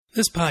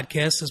This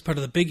podcast is part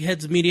of the Big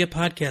Heads Media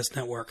Podcast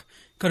Network.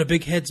 Go to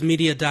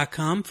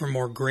bigheadsmedia.com for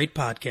more great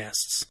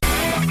podcasts.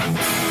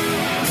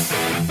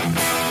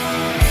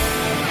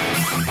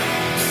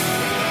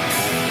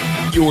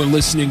 You're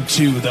listening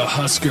to the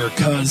Husker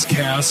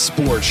Cuzcast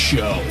Sports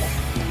Show.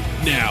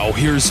 Now,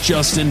 here's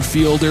Justin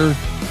Fielder,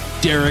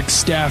 Derek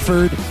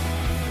Stafford,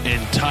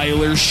 and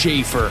Tyler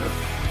Schaefer.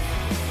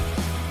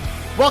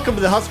 Welcome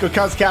to the Husker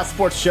Cuzcast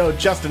Sports Show.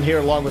 Justin here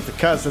along with the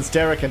Cousins,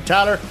 Derek and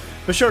Tyler.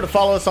 Be sure to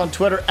follow us on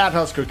Twitter at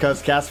Husker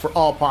Cuzcast for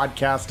all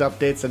podcast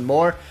updates and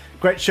more.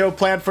 Great show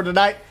planned for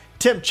tonight.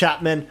 Tim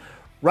Chapman,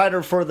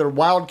 writer for the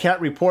Wildcat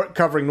Report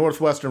covering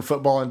Northwestern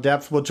football in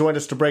depth, will join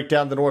us to break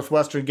down the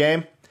Northwestern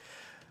game.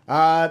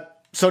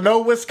 So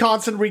no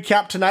Wisconsin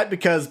recap tonight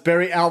because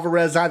Barry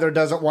Alvarez either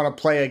doesn't want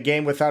to play a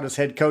game without his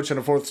head coach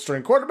and a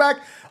fourth-string quarterback,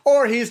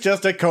 or he's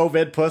just a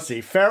COVID pussy.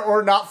 Fair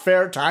or not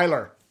fair,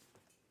 Tyler?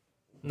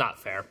 Not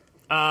fair.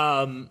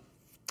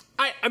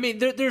 I mean,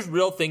 there's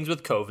real things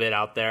with COVID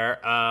out there.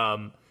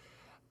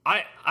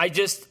 I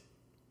just,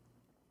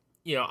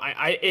 you know,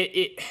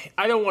 I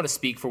don't want to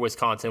speak for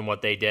Wisconsin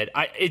what they did.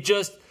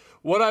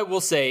 What I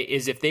will say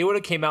is if they would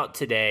have came out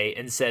today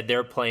and said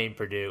they're playing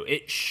Purdue,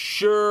 it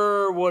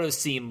sure would have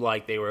seemed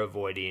like they were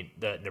avoiding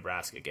the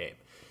Nebraska game.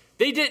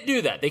 They didn't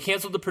do that. They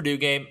canceled the Purdue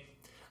game.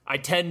 I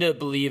tend to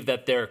believe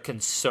that they're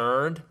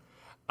concerned.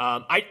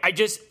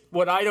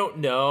 What I don't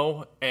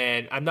know,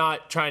 and I'm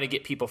not trying to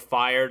get people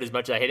fired as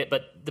much as I hate it,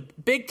 but the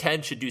Big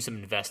Ten should do some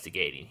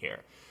investigating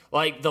here.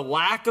 Like, the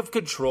lack of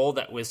control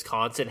that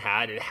Wisconsin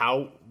had and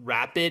how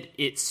rapid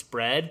it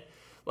spread.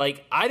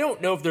 Like, I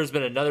don't know if there's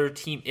been another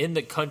team in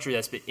the country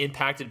that's been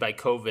impacted by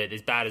COVID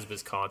as bad as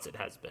Wisconsin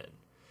has been.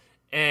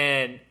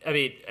 And, I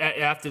mean,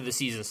 after the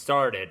season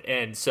started.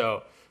 And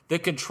so the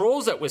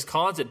controls that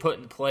Wisconsin put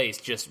in place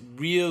just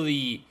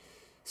really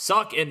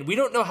suck. And we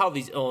don't know how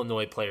these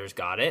Illinois players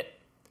got it.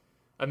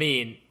 I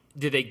mean,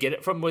 did they get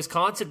it from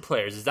Wisconsin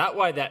players? Is that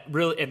why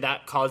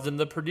that caused them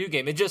the Purdue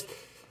game? It just,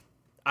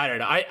 I don't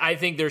know. I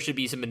think there should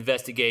be some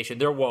investigation.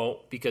 There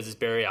won't because it's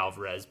Barry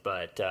Alvarez,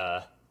 but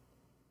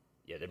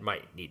yeah, there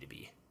might need to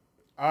be.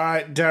 All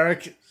right,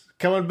 Derek,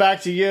 coming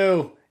back to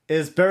you.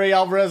 Is Barry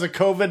Alvarez a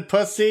COVID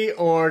pussy,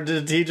 or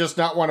did he just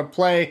not want to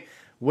play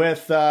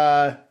with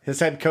his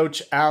head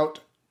coach out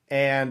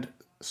and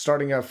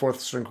starting a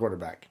fourth-string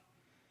quarterback?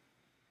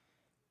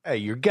 Hey,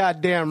 you're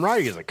goddamn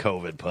right he's a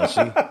COVID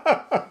pussy.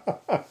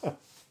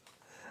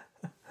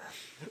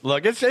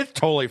 Look, it's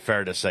totally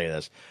fair to say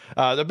this.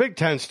 The Big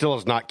Ten still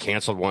has not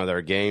canceled one of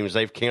their games.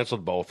 They've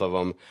canceled both of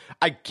them.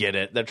 I get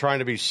it. They're trying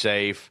to be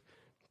safe.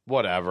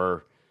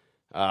 Whatever.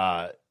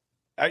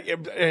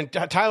 And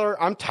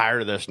Tyler, I'm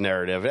tired of this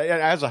narrative.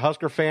 As a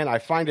Husker fan, I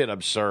find it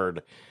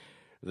absurd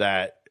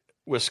that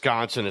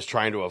Wisconsin is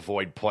trying to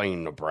avoid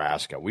playing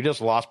Nebraska. We just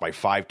lost by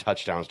 5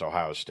 touchdowns to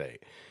Ohio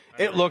State.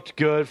 It looked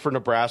good for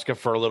Nebraska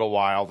for a little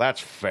while. That's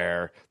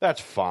fair.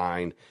 That's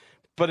fine.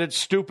 But it's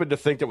stupid to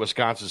think that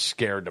Wisconsin's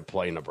scared to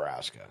play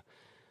Nebraska.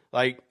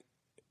 Like,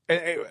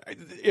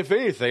 if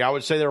anything, I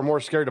would say they were more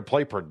scared to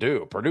play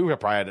Purdue. Purdue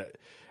probably had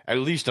at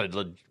least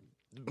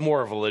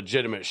more of a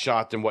legitimate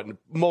shot than what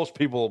most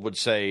people would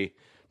say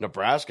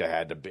Nebraska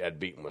had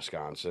beaten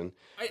Wisconsin.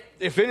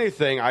 If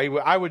anything,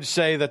 I would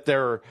say that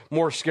they're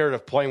more scared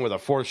of playing with a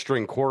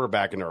fourth-string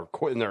quarterback and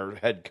their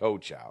head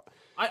coach out.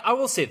 I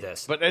will say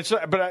this, but it's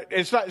not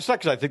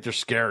because I think they're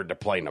scared to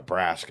play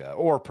Nebraska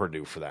or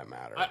Purdue for that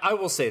matter. I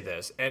will say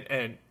this,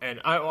 and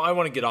I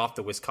want to get off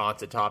the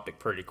Wisconsin topic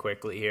pretty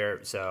quickly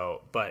here.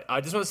 But I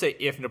just want to say,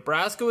 if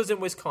Nebraska was in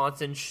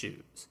Wisconsin's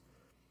shoes,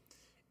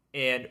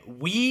 and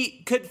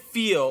we could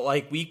feel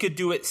like we could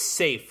do it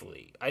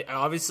safely,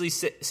 obviously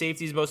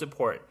safety is most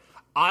important.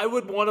 I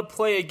would want to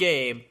play a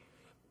game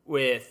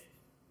with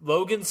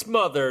Logan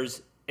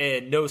Smothers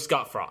and no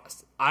Scott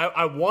Frost.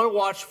 I want to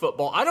watch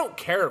football. I don't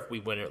care if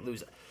we win or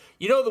lose.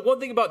 You know, the one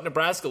thing about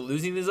Nebraska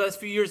losing these last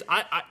few years,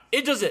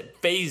 it doesn't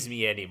faze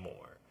me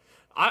anymore.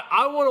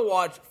 I want to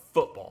watch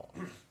football.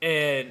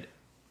 And,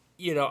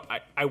 you know,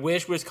 I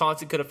wish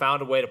Wisconsin could have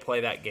found a way to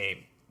play that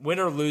game. Win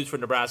or lose for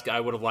Nebraska,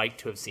 I would have liked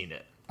to have seen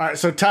it. All right,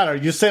 so Tyler,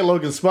 you say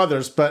Logan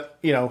Smothers, but,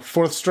 you know,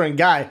 fourth-string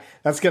guy,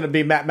 that's going to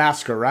be Matt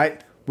Masker,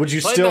 right? Would you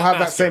still have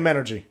that same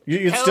energy?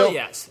 You'd Hell still?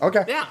 Yes.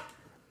 Okay. Yeah.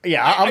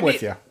 Yeah, I'm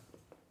with you.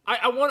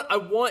 I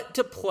want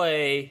to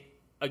play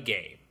a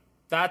game.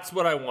 That's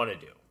what I want to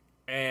do.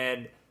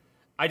 And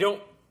I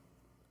don't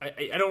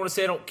want to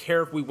say I don't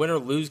care if we win or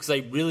lose because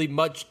I really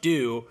much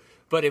do.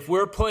 But if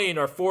we're playing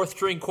our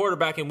fourth-string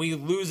quarterback and we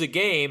lose a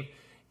game,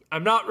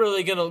 I'm not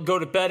really going to go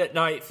to bed at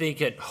night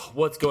thinking,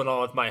 what's going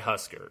on with my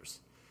Huskers?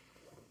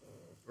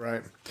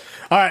 Right.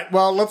 All right,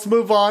 well, let's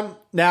move on.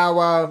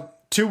 Now,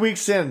 2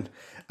 weeks in,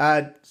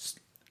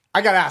 I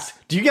got to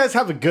ask, do you guys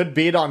have a good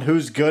beat on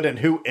who's good and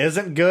who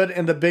isn't good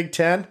in the Big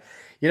Ten?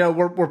 You know,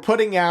 we're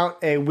putting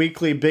out a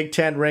weekly Big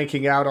Ten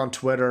ranking out on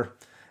Twitter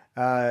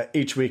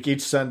each week,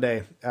 each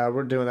Sunday.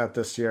 We're doing that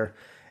this year.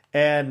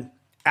 And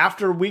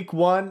after week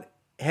 1,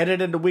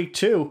 headed into week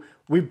 2,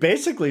 we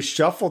basically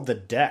shuffled the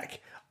deck.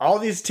 All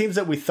these teams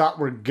that we thought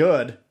were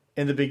good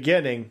in the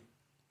beginning,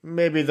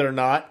 maybe they're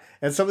not.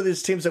 And some of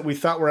these teams that we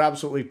thought were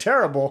absolutely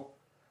terrible,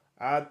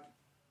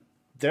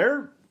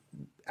 they're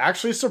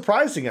actually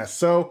surprising us.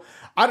 So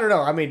I don't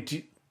know. I mean,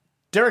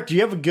 Derek, do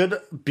you have a good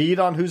beat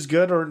on who's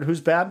good or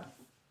who's bad?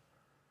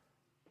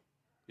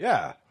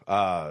 Yeah,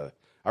 I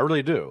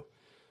really do.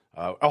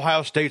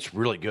 Ohio State's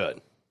really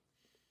good,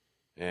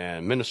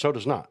 and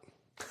Minnesota's not.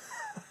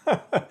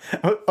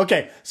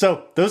 Okay,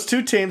 so those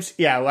two teams,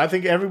 yeah, I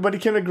think everybody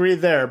can agree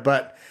there.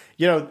 But,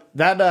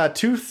 that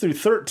 2 through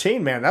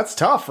 13, man, that's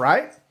tough,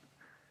 right?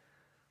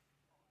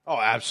 Oh,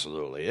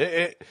 absolutely.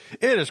 It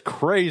is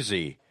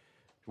crazy.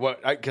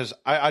 Because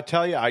I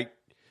tell you, I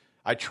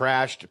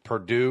trashed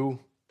Purdue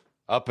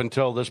up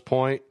until this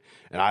point,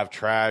 and I've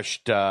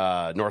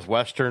trashed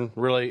Northwestern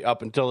really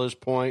up until this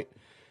point.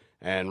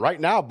 And right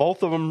now,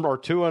 both of them are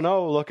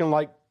 2-0, looking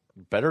like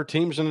better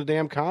teams in the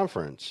damn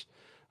conference.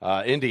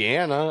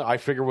 Indiana, I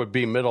figure, would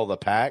be middle of the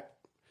pack.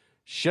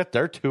 Shit,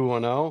 they're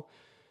 2-0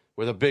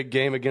 with a big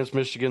game against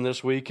Michigan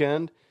this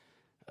weekend.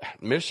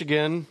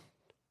 Michigan,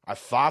 I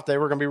thought they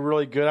were going to be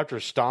really good after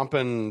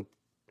stomping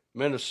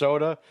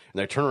Minnesota, and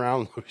they turn around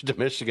and lose to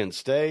Michigan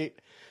State.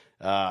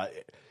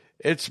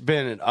 It's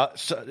been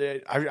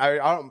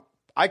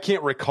I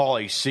can't recall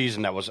a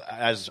season that was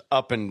as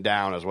up and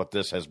down as what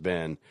this has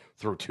been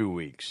through 2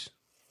 weeks.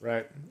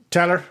 Right.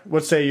 Tyler,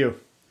 what say you?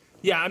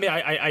 Yeah, I mean,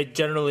 I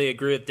generally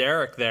agree with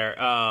Derek there.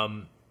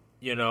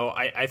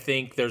 I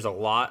think there's a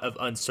lot of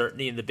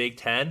uncertainty in the Big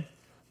Ten.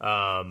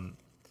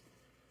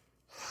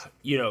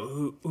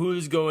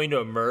 Who's going to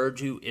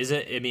emerge, who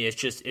isn't. I mean,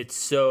 it's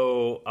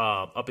so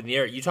up in the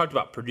air. You talked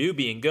about Purdue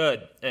being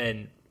good,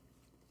 and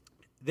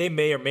they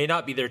may or may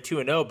not be there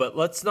 2-0, but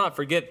let's not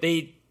forget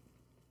they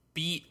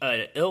beat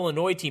an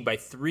Illinois team by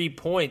 3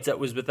 points that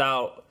was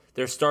without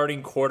their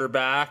starting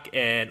quarterback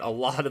and a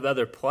lot of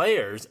other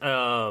players.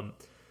 And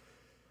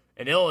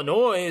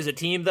Illinois is a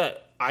team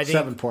that I think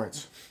 7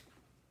 points.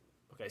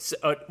 Okay,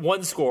 so,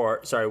 one score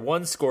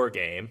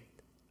game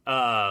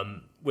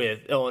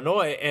with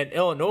Illinois, and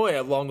Illinois,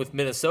 along with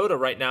Minnesota,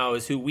 right now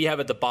is who we have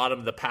at the bottom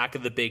of the pack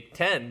of the Big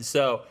Ten.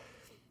 So,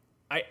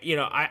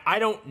 I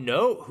don't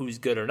know who's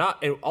good or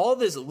not, and all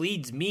this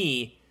leads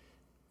me,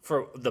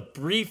 for the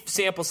brief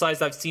sample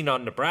size I've seen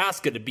on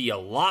Nebraska, to be a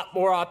lot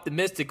more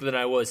optimistic than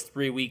I was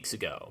 3 weeks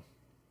ago.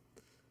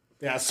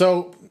 Yeah.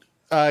 So,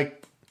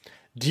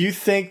 do you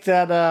think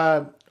that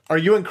are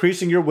you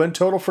increasing your win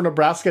total for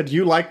Nebraska? Do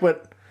you like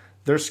what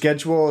their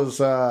schedule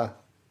is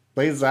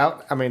lays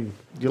out? I mean,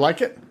 do you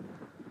like it?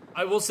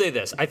 I will say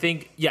this. I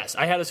think, yes,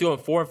 I had us going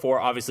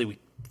 4-4. Obviously,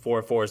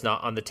 4-4 is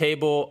not on the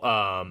table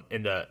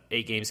in the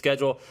 8-game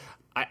schedule.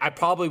 I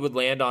probably would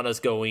land on us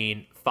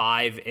going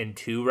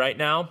 5-2 right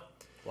now.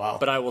 Wow.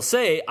 But I will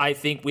say, I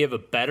think we have a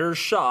better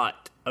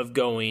shot of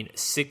going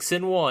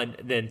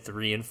 6-1 than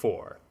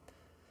 3-4.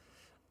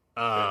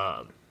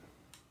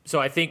 So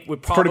I think we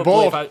probably, pretty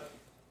bold.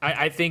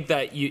 I think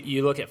that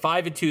you look at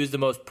 5-2 is the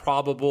most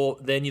probable.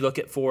 Then you look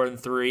at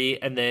 4-3,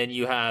 and then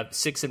you have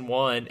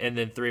 6-1, and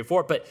then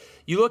 3-4. But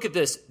you look at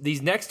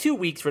these next 2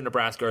 weeks for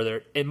Nebraska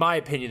are, in my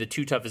opinion, the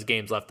two toughest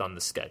games left on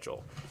the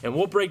schedule. And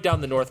we'll break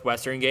down the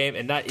Northwestern game,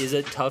 and that is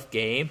a tough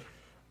game,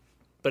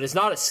 but it's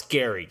not a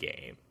scary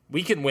game.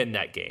 We can win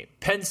that game.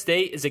 Penn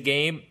State is a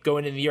game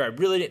going into the year I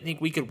really didn't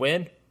think we could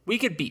win. We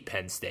could beat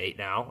Penn State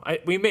now.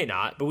 We may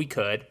not, but we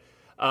could.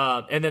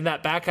 And then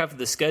that back half of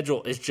the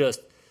schedule is just,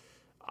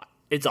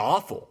 it's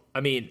awful. I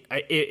mean,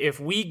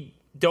 if we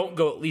don't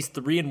go at least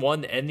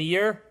 3-1 to end the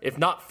year, if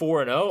not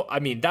 4-0, I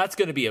mean, that's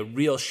going to be a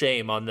real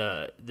shame on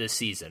the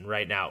season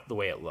right now, the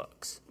way it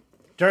looks.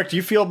 Derek, do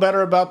you feel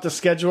better about the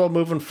schedule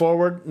moving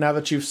forward now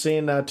that you've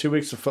seen 2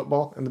 weeks of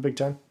football in the Big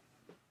Ten?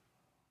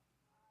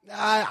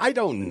 I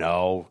don't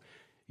know.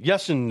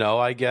 Yes and no,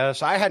 I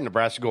guess. I had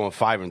Nebraska going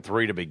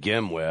 5-3 to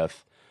begin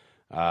with.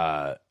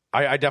 I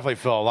definitely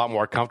feel a lot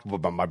more comfortable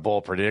about my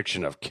bold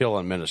prediction of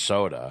killing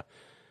Minnesota.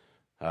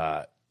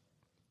 And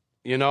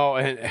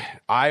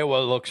Iowa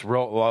looks a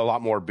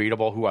lot more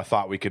beatable, who I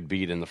thought we could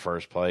beat in the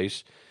first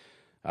place.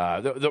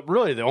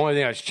 Really, the only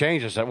thing that's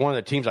changed is that one of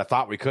the teams I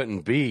thought we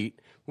couldn't beat,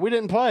 we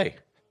didn't play.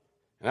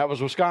 And that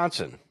was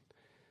Wisconsin.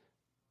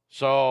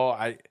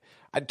 So,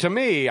 to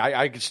me,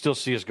 I could still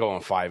see us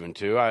going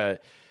 5-2.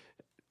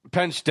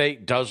 Penn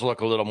State does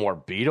look a little more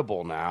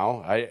beatable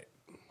now.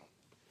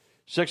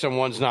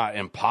 6-1's not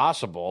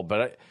impossible,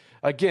 but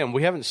again,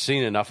 we haven't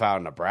seen enough out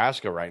of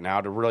Nebraska right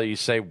now to really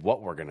say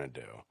what we're going to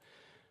do.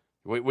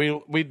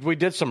 We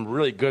did some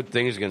really good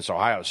things against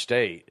Ohio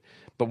State,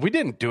 but we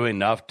didn't do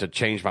enough to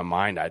change my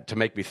mind, to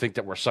make me think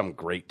that we're some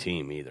great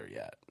team either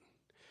yet.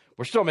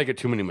 We're still making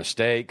too many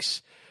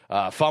mistakes.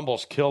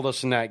 Fumbles killed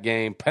us in that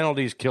game.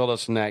 Penalties killed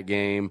us in that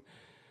game.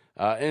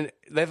 And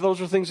those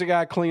are things that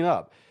got to clean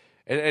up.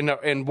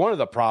 And one of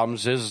the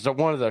problems is that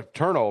one of the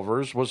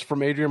turnovers was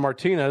from Adrian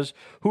Martinez,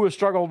 who has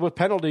struggled with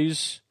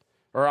penalties,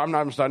 or I'm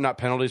not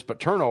penalties,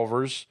 but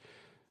turnovers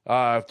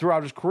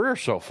throughout his career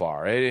so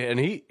far. And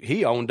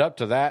he owned up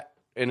to that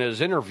in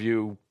his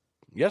interview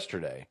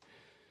yesterday.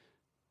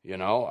 He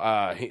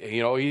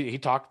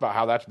talked about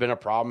how that's been a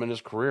problem in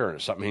his career and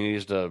it's something he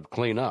needs to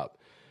clean up.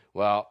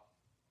 Well,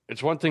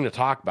 It's one thing to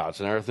talk about.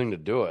 It's another thing to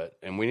do it,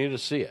 and we need to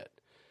see it.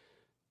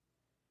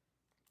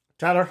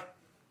 Tyler?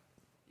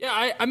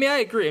 Yeah, I mean, I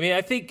agree. I mean,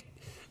 I think,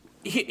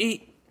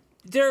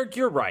 Derek,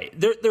 you're right.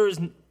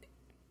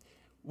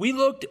 We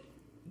looked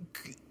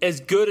as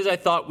good as I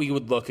thought we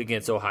would look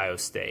against Ohio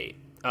State.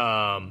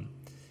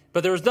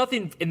 But there was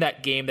nothing in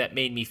that game that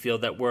made me feel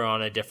that we're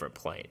on a different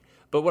plane.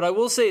 But what I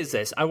will say is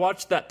this. I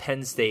watched that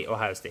Penn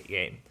State-Ohio State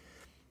game.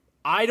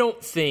 I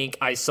don't think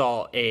I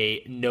saw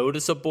a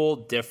noticeable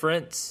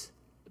difference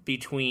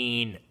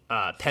between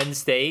Penn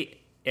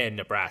State and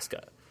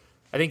Nebraska.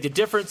 I think the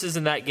differences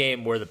in that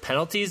game were the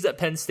penalties that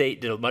Penn State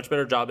did a much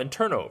better job in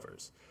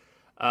turnovers.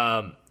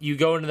 You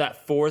go into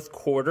that fourth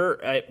quarter,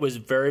 it was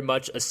very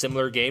much a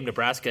similar game.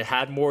 Nebraska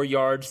had more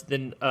yards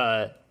than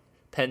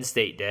Penn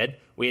State did.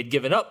 We had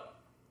given up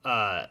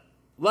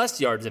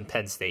less yards than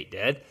Penn State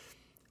did.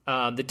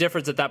 The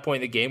difference at that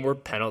point in the game were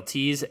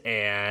penalties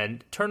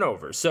and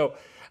turnovers. So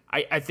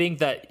I think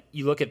that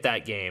you look at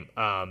that game.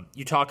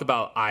 You talk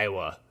about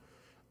Iowa.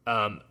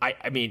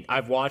 I mean,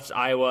 I've watched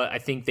Iowa. I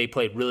think they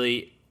played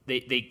really.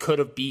 They could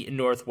have beaten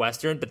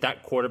Northwestern, but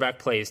that quarterback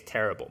play is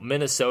terrible.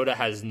 Minnesota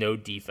has no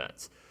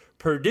defense.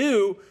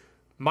 Purdue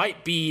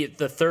might be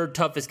the third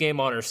toughest game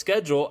on our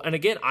schedule. And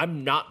again,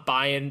 I'm not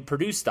buying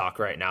Purdue stock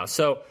right now.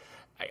 So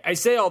I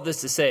say all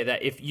this to say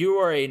that if you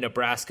are a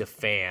Nebraska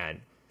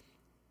fan,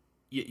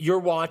 you're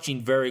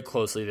watching very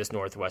closely this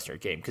Northwestern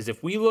game. Because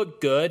if we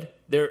look good,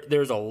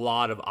 there's a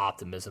lot of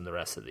optimism the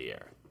rest of the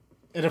year.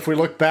 And if we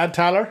look bad,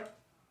 Tyler?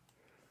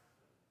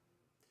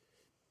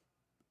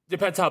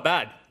 Depends how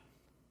bad.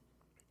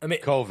 I mean,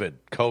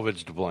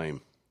 COVID's to blame.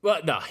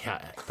 Well, no, yeah,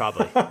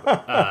 probably.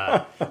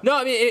 No,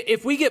 I mean,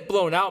 if we get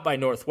blown out by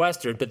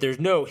Northwestern, but there's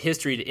no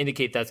history to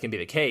indicate that's going to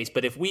be the case.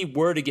 But if we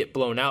were to get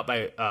blown out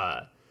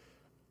by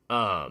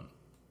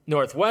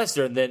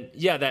Northwestern, then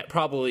yeah, that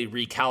probably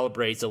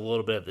recalibrates a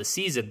little bit of the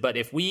season. But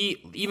if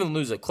we even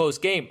lose a close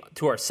game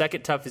to our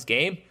second toughest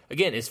game,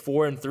 again, is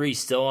 4-3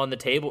 still on the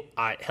table?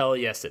 Hell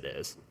yes, it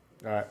is.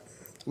 All right.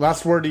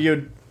 Last word to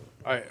you.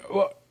 All right.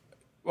 Well,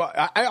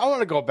 I want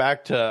to go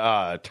back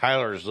to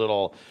Tyler's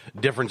little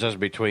differences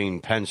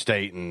between Penn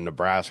State and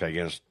Nebraska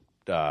against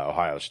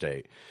Ohio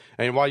State.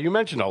 And while you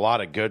mentioned a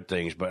lot of good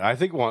things, but I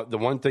think the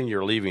one thing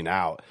you're leaving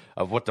out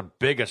of what the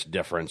biggest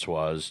difference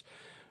was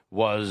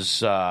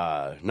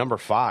number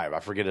 5. I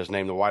forget his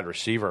name, the wide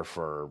receiver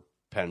for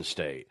Penn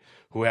State,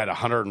 who had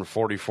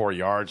 144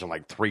 yards and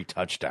like 3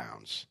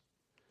 touchdowns.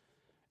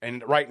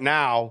 And right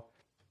now,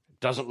 it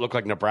doesn't look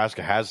like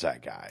Nebraska has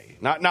that guy.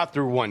 Not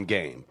through one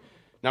game.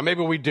 Now,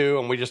 maybe we do,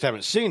 and we just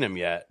haven't seen him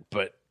yet,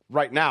 but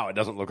right now it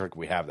doesn't look like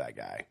we have that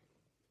guy.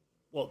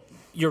 Well,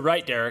 you're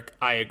right, Derek.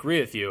 I agree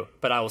with you,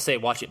 but I will say,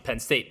 watching Penn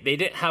State, they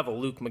didn't have a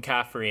Luke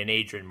McCaffrey and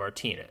Adrian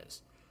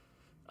Martinez.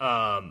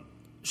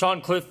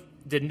 Sean Cliff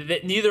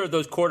didn't. Neither of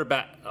those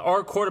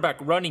our quarterback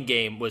running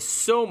game was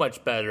so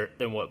much better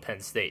than what Penn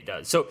State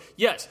does. So,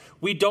 yes,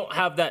 we don't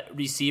have that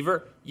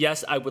receiver.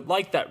 Yes, I would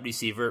like that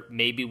receiver.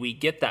 Maybe we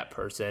get that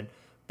person,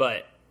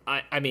 but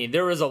I mean,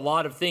 there was a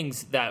lot of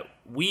things that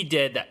we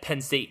did that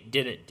Penn State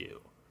didn't do.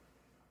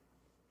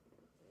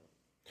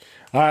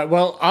 All right,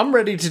 well, I'm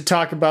ready to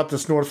talk about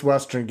this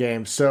Northwestern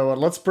game, so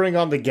let's bring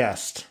on the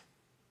guest.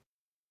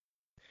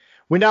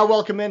 We now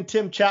welcome in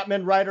Tim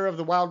Chapman, writer of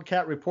the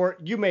Wildcat Report.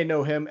 You may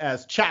know him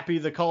as Chappie,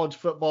 the college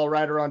football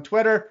writer on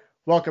Twitter.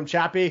 Welcome,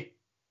 Chappie.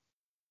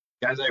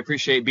 Guys, I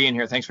appreciate being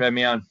here. Thanks for having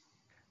me on.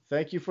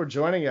 Thank you for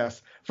joining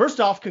us. First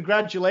off,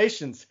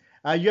 congratulations.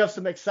 You have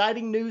some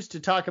exciting news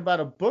to talk about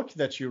a book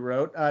that you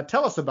wrote.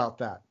 Tell us about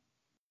that.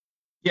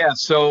 Yeah,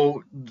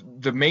 so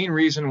the main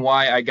reason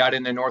why I got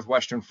into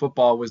Northwestern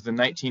football was the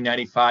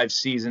 1995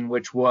 season,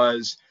 which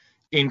was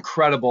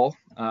incredible.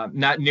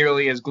 Not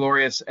nearly as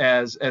glorious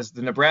as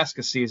the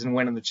Nebraska season,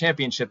 winning the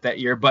championship that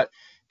year, but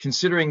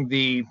considering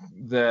the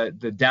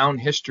down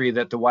history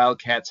that the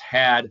Wildcats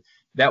had,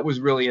 that was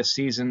really a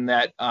season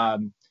that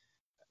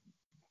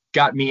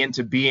got me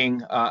into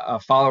being a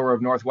follower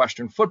of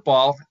Northwestern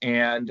football.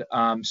 And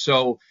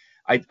so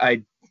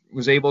I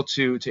was able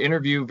to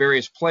interview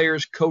various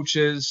players,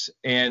 coaches,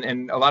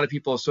 and a lot of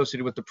people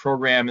associated with the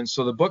program. And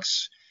so the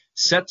book's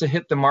set to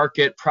hit the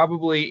market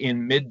probably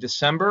in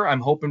mid-December.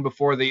 I'm hoping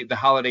before the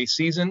holiday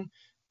season.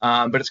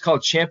 But it's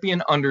called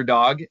Champion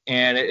Underdog.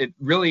 And it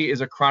really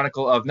is a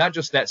chronicle of not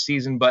just that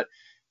season, but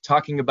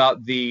talking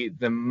about the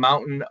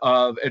mountain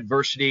of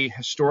adversity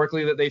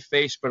historically that they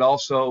faced, but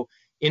also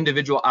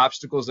individual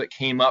obstacles that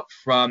came up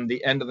from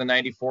the end of the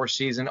 94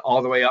 season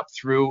all the way up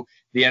through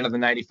the end of the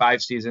 95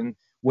 season,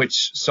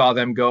 which saw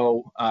them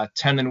go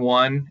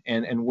 10-1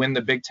 and win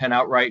the Big Ten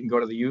outright and go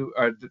to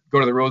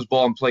the Rose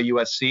Bowl and play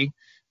USC.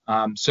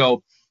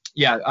 So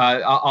yeah,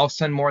 I'll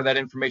send more of that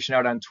information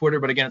out on Twitter.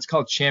 But again, it's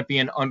called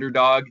Champion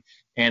Underdog,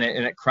 and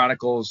it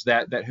chronicles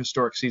that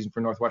historic season for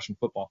Northwestern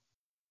football.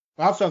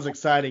 That sounds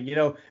exciting. You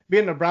know,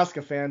 being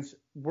Nebraska fans,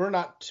 we're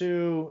not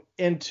too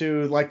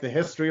into like the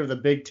history of the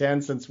Big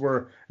Ten since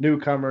we're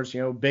newcomers,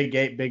 you know, Big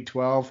 8, Big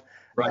 12.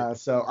 Right.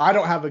 So I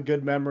don't have a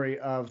good memory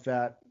of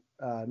that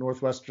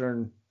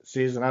Northwestern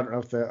season. I don't know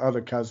if the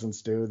other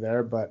cousins do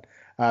there, but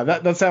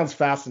That sounds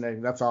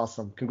fascinating. That's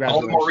awesome. All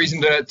Congratulations. the more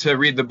reason to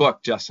read the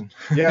book, Justin.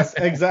 Yes,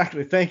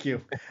 exactly. Thank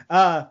you.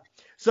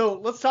 So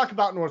let's talk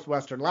about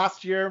Northwestern.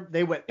 Last year,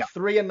 they went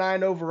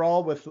 3-9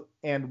 overall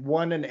and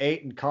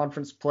 1-8 in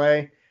conference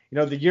play.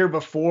 The year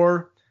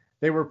before,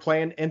 they were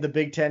playing in the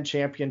Big Ten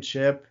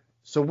championship.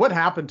 So what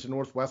happened to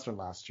Northwestern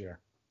last year?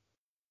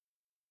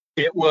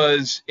 It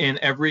was in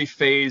every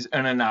phase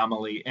an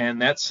anomaly,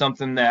 and that's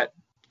something that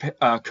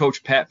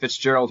Coach Pat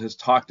Fitzgerald has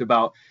talked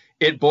about.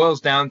 It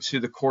boils down to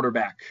the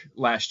quarterback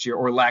last year,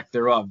 or lack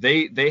thereof.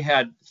 They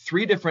had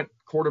 3 different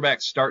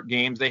quarterback start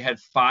games. They had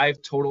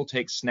 5 total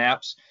take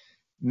snaps.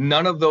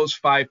 None of those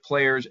 5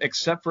 players,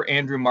 except for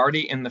Andrew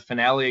Marty in the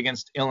finale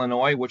against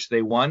Illinois, which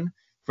they won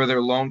for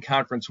their lone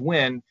conference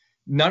win,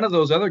 none of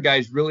those other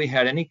guys really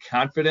had any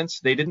confidence.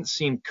 They didn't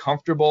seem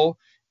comfortable.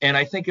 And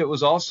I think it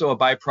was also a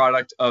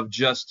byproduct of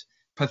just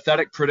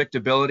pathetic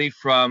predictability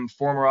from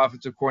former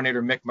offensive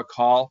coordinator Mick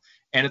McCall.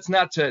 And it's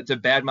not to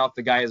badmouth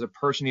the guy as a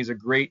person. He's a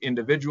great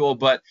individual,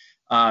 but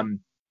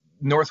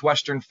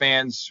Northwestern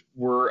fans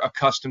were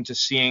accustomed to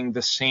seeing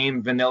the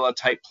same vanilla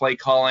type play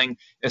calling,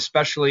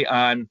 especially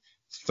on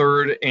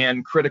third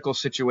and critical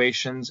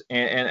situations.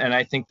 And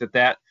I think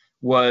that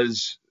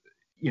was,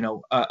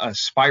 a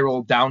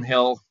spiral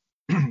downhill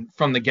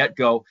from the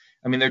get-go.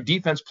 I mean, their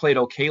defense played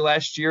okay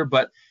last year,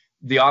 but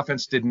the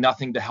offense did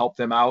nothing to help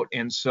them out.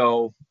 And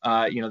so,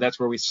 that's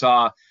where we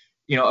saw,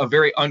 a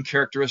very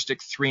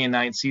uncharacteristic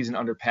 3-9 season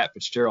under Pat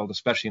Fitzgerald,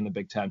 especially in the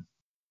Big Ten.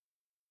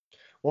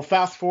 Well,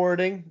 fast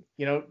forwarding,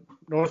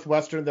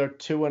 Northwestern, they're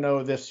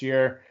 2-0 this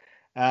year.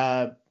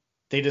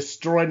 They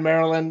destroyed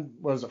Maryland,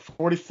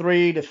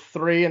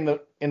 43-3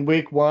 in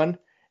week 1.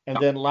 And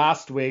then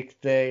last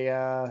week they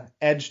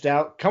edged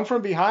out, come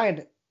from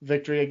behind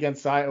victory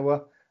against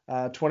Iowa,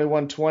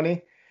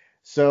 21-20.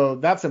 So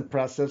that's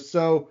impressive.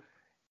 So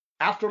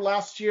after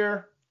last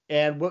year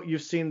and what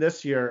you've seen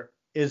this year,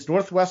 is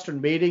Northwestern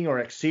meeting or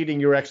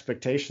exceeding your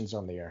expectations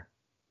on the year?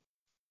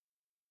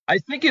 I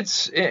think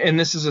and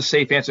this is a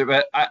safe answer,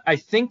 but I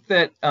think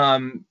that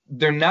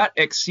they're not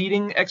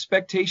exceeding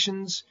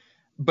expectations,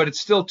 but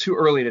it's still too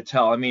early to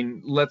tell.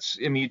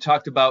 You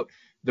talked about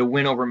the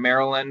win over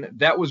Maryland.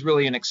 That was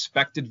really an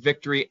expected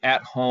victory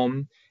at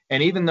home.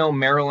 And even though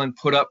Maryland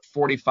put up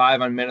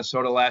 45 on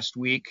Minnesota last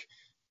week,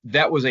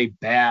 that was a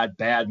bad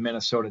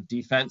Minnesota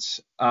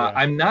defense.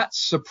 I'm not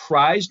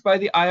surprised by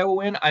the Iowa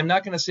win. I'm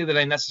not going to say that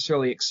I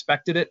necessarily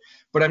expected it,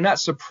 but I'm not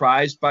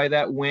surprised by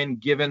that win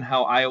given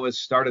how Iowa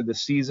started the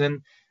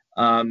season.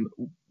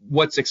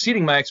 What's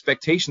exceeding my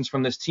expectations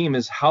from this team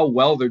is how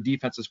well their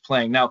defense is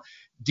playing. Now,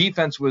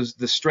 defense was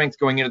the strength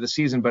going into the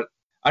season, but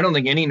I don't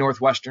think any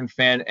Northwestern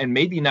fan, and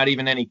maybe not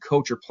even any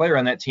coach or player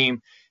on that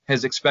team,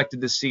 has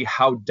expected to see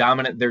how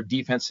dominant their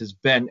defense has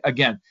been.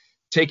 Again,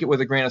 take it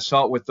with a grain of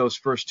salt with those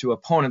first 2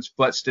 opponents,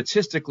 but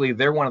statistically,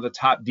 they're one of the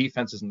top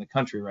defenses in the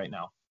country right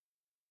now.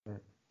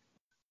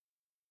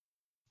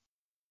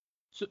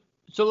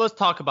 So let's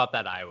talk about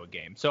that Iowa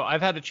game. So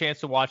I've had a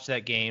chance to watch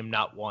that game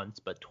not once,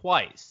 but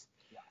twice.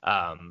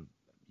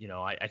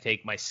 I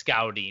take my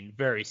scouting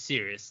very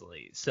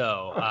seriously.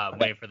 So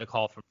waiting for the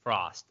call from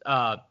Frost.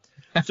 I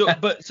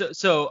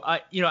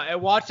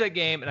watched that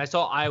game and I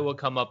saw Iowa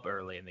come up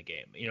early in the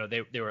game.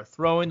 They were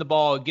throwing the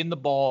ball, getting the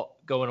ball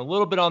going a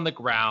little bit on the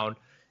ground.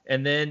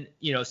 And then,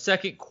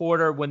 second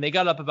quarter, when they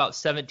got up about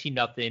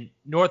 17-0,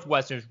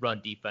 Northwestern's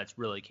run defense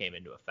really came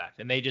into effect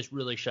and they just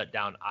really shut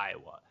down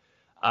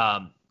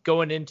Iowa.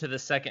 Going into the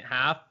second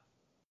half,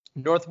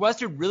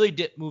 Northwestern really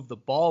didn't move the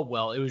ball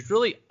well. It was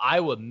really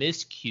Iowa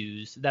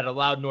miscues that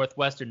allowed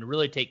Northwestern to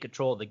really take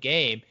control of the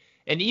game.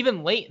 And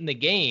even late in the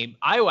game,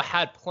 Iowa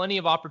had plenty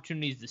of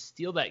opportunities to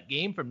steal that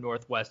game from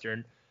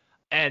Northwestern.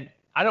 And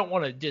I don't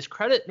want to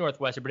discredit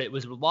Northwestern, but it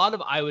was a lot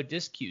of Iowa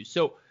miscues.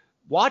 So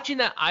watching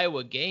that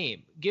Iowa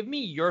game, give me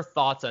your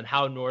thoughts on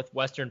how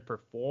Northwestern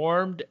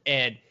performed.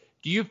 And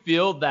do you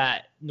feel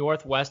that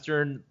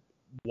Northwestern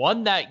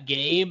won that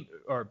game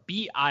or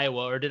beat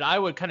Iowa, or did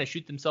Iowa kind of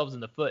shoot themselves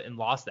in the foot and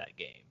lost that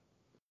game?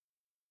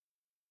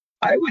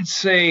 I would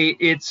say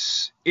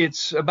it's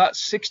about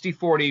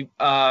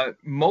 60-40.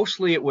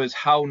 Mostly it was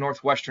how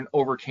Northwestern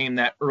overcame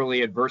that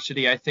early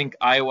adversity. I think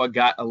Iowa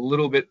got a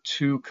little bit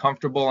too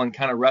comfortable and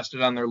kind of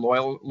rested on their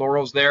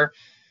laurels there.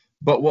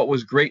 But what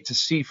was great to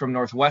see from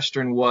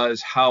Northwestern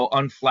was how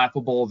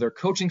unflappable their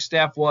coaching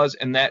staff was,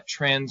 and that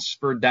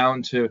transferred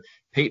down to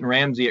Peyton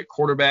Ramsey at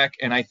quarterback.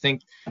 And I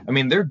think,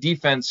 their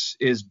defense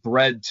is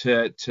bred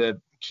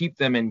to keep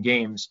them in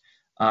games.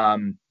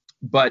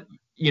 But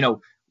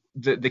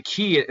the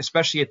key,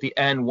 especially at the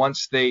end,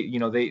 once they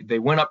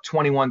went up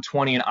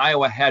 21-20 and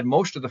Iowa had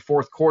most of the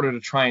fourth quarter to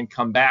try and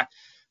come back,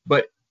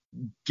 but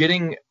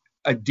getting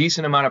a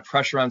decent amount of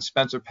pressure on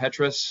Spencer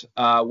Petras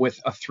with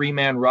a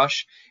 3-man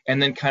rush,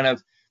 and then kind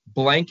of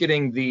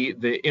blanketing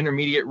the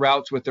intermediate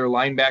routes with their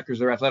linebackers,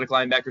 their athletic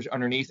linebackers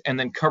underneath, and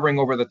then covering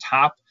over the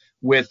top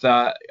with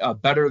a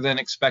better than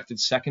expected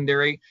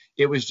secondary.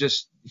 It was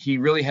just, he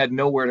really had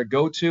nowhere to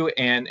go to.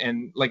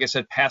 And like I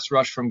said, pass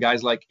rush from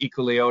guys like Ike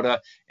Leota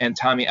and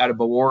Tommy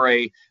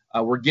Adebawore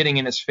were getting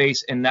in his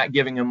face and not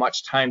giving him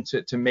much time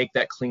to make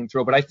that clean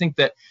throw. But I think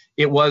that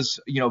it was,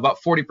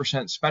 about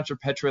 40%. Spencer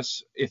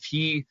Petras, if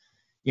he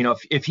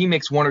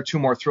makes one or two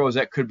more throws,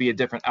 that could be a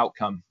different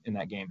outcome in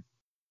that game.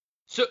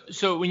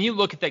 So when you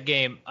look at that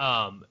game,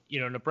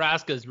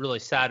 Nebraska is really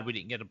sad we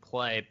didn't get to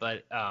play,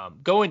 but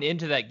going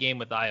into that game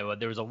with Iowa,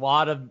 there was a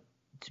lot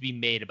to be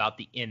made about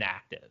the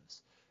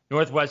inactives.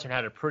 Northwestern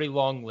had a pretty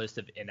long list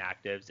of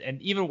inactives,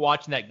 and even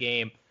watching that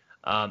game,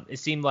 it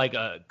seemed like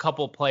a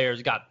couple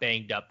players got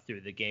banged up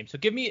through the game. So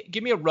give me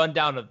a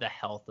rundown of the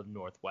health of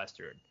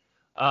Northwestern.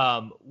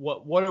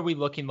 What are we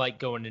looking like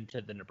going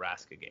into the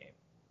Nebraska game?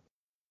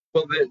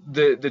 Well,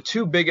 the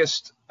two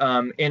biggest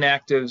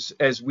inactives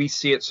as we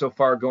see it so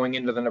far going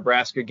into the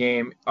Nebraska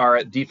game are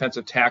at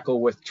defensive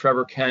tackle with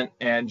Trevor Kent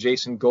and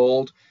Jason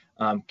Gold.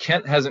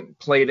 Kent hasn't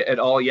played at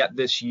all yet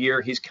this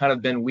year. He's kind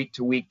of been week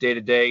to week, day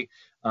to day.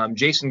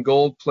 Jason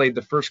Gold played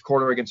the first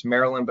quarter against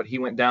Maryland, but he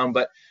went down.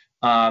 But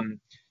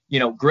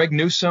Greg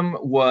Newsome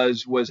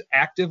was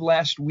active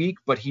last week,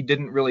 but he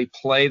didn't really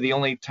play. The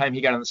only time he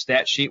got on the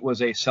stat sheet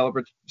was a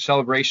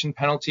celebration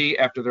penalty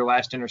after their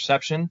last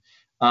interception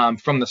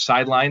from the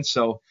sideline.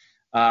 So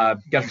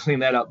got to clean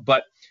that up.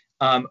 But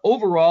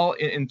overall,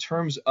 in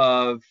terms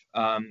of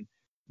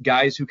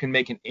guys who can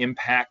make an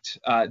impact,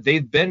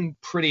 they've been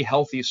pretty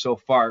healthy so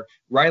far.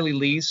 Riley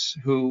Lease,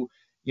 who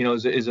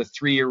is a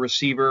 3-year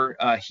receiver,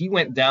 he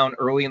went down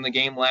early in the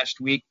game last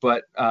week,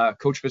 but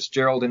Coach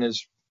Fitzgerald in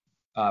his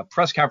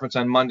press conference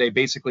on Monday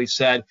basically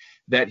said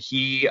that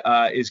he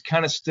is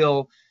kind of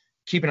still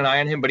keeping an eye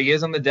on him, but he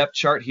is on the depth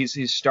chart.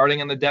 He's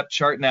starting on the depth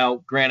chart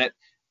now. Granted,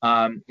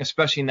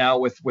 especially now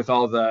with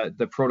all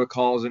the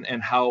protocols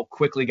and how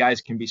quickly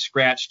guys can be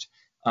scratched.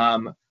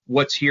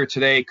 What's here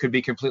today could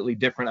be completely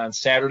different on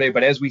Saturday,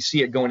 but as we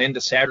see it going into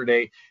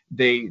Saturday,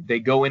 they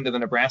go into the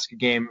Nebraska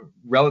game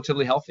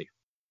relatively healthy.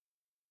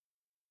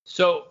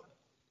 So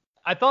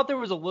I thought there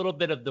was a little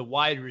bit of the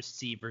wide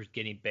receivers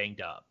getting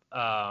banged up.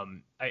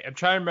 I'm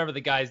trying to remember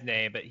the guy's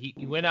name, but he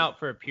went out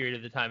for a period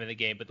of the time in the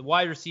game. But the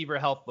wide receiver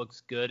health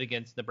looks good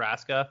against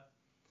Nebraska.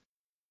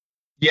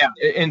 Yeah,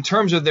 in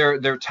terms of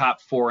their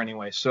top four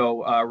anyway. So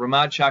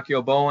Ramad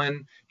Chakio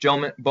Bowman,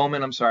 Kyrick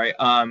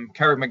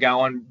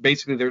McGowan,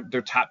 basically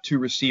their top two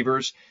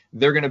receivers.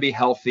 They're going to be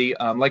healthy.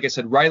 Like I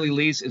said, Riley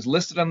Lease is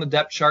listed on the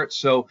depth chart,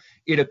 so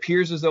it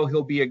appears as though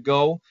he'll be a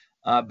go.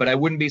 But I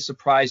wouldn't be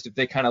surprised if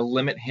they kind of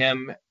limit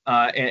him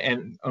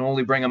and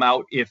only bring him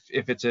out if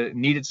it's a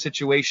needed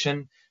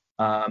situation.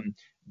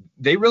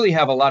 They really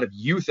have a lot of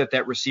youth at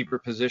that receiver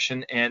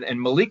position,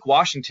 and Malik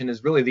Washington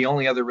is really the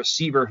only other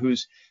receiver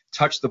who's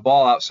touched the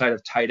ball outside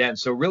of tight end.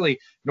 So really,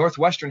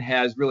 Northwestern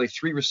has really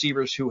 3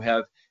 receivers who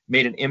have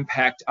made an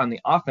impact on the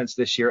offense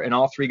this year, and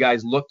all 3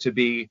 guys look to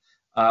be,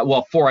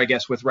 4, I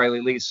guess, with Riley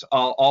Lease.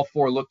 All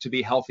 4 look to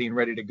be healthy and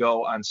ready to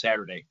go on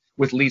Saturday,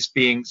 with Lease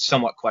being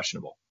somewhat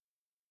questionable.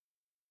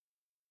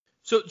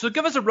 So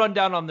give us a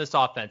rundown on this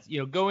offense.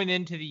 Going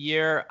into the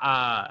year,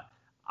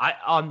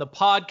 on the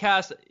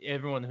podcast,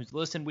 everyone who's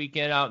listened week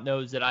in out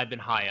knows that I've been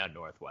high on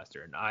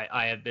Northwestern.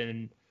 I have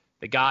been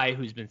the guy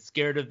who's been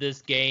scared of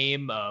this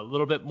game a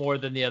little bit more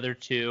than the other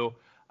two.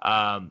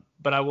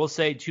 But I will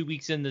say 2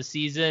 weeks in the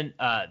season,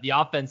 the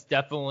offense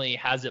definitely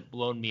hasn't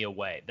blown me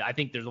away. I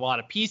think there's a lot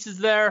of pieces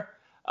there.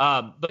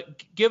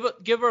 But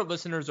give our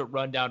listeners a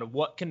rundown of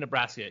what can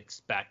Nebraska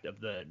expect of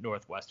the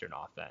Northwestern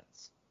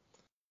offense.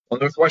 Well,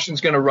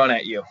 Northwestern's going to run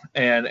at you,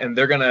 and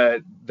they're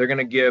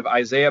gonna give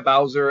Isaiah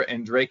Bowser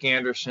and Drake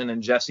Anderson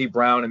and Jesse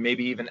Brown and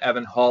maybe even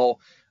Evan Hull,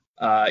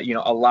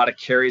 a lot of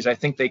carries. I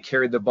think they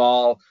carried the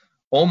ball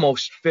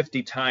almost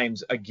 50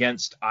 times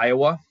against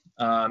Iowa,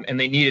 and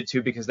they needed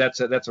to because that's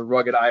a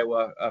rugged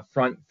Iowa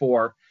front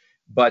four.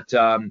 But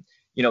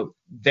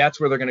that's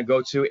where they're going to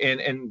go to,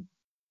 and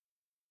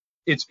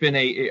it's been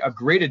a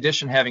great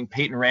addition having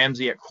Peyton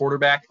Ramsey at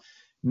quarterback.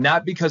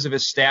 Not because of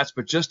his stats,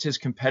 but just his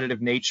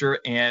competitive nature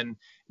and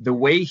the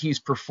way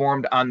he's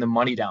performed on the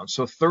money down.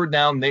 So third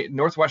down,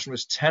 Northwestern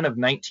was 10 of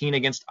 19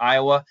 against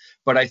Iowa,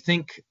 but I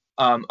think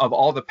of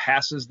all the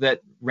passes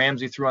that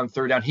Ramsey threw on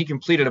third down, he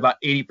completed about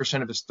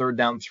 80% of his third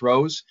down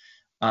throws.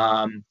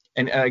 And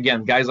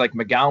again, guys like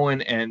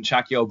McGowan and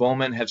Chakio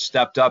Bowman have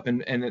stepped up,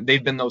 and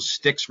they've been those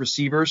sticks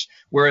receivers,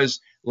 whereas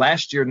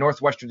last year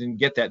Northwestern didn't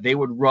get that. They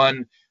would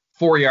run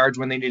 4 yards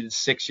when they needed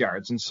 6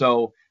 yards. And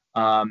so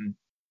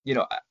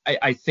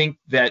I think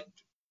that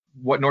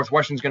what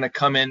Northwestern's going to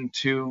come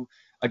into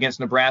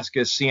against Nebraska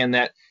is seeing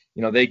that,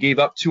 they gave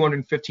up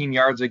 215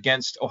 yards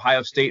against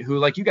Ohio State, who,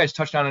 like you guys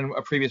touched on in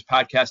a previous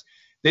podcast,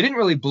 they didn't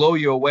really blow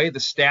you away. The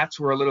stats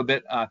were a little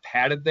bit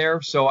padded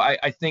there. So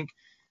I think,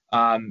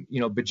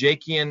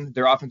 Bajakian,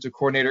 their offensive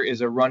coordinator,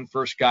 is a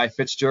run-first guy.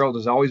 Fitzgerald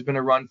has always been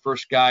a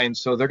run-first guy, and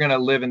so they're going to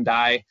live and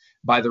die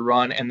by the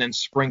run and then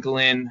sprinkle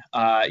in,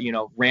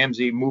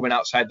 Ramsey moving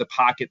outside the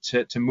pocket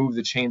to move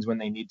the chains when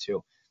they need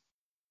to.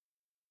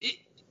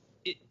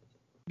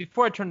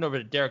 Before I turn it over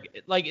to Derek,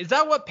 is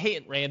that what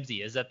Peyton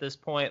Ramsey is at this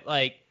point?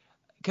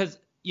 Because,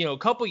 a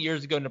couple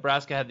years ago,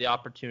 Nebraska had the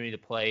opportunity to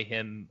play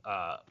him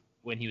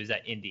when he was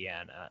at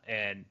Indiana.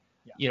 And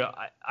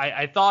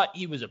I thought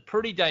he was a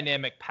pretty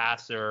dynamic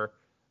passer.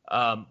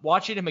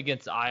 Watching him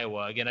against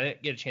Iowa, again, I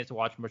didn't get a chance to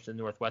watch much of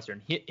the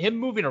Northwestern. Him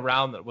moving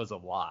around was a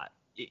lot.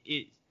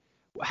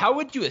 How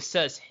would you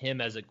assess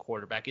him as a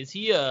quarterback? Is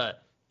he a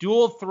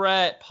dual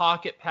threat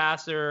pocket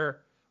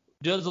passer?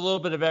 Does a little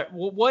bit of it.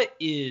 Well, what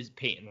is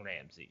Peyton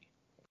Ramsey?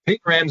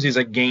 Peyton Ramsey's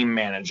a game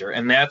manager,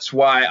 and that's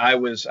why I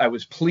was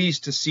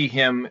pleased to see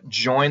him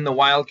join the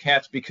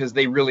Wildcats, because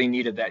they really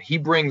needed that. He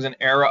brings an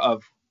air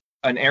of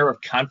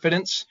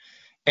confidence,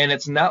 and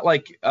it's not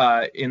like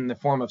in the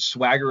form of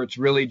swagger. It's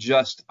really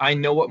just, I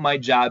know what my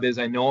job is,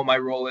 I know what my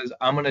role is.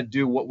 I'm going to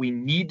do what we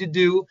need to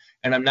do,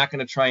 and I'm not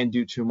going to try and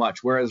do too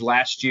much. Whereas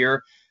last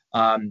year,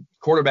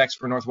 quarterbacks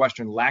for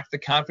Northwestern lacked the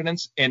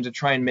confidence, and to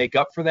try and make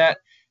up for that,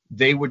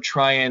 they would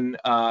try and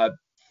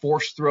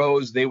force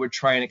throws, they would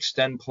try and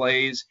extend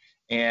plays,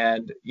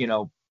 and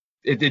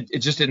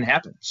it just didn't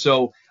happen.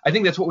 So I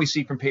think that's what we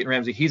see from Peyton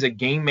Ramsey. He's a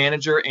game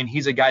manager, and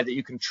he's a guy that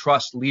you can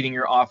trust leading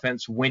your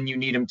offense when you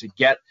need him to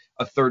get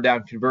a third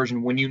down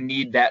conversion, when you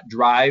need that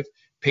drive.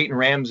 Peyton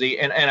Ramsey,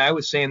 and I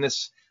was saying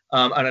this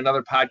on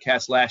another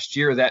podcast last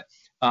year, that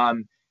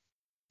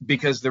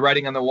because the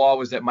writing on the wall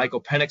was that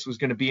Michael Penix was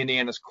going to be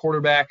Indiana's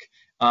quarterback,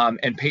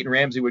 and Peyton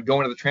Ramsey would go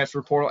into the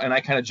transfer portal, and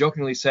I kind of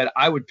jokingly said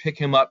I would pick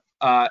him up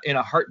in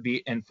a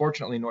heartbeat, and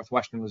fortunately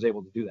Northwestern was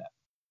able to do that.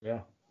 Yeah,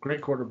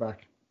 great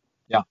quarterback.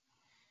 Yeah.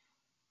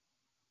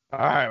 All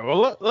right,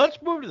 well,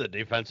 let's move to the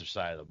defensive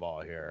side of the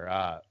ball here.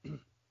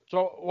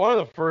 So one of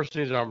the first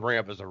things I'm bringing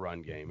up is the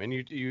run game, and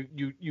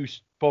you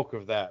spoke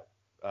of that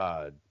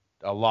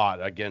a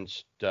lot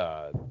against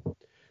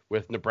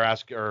with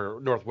Nebraska, or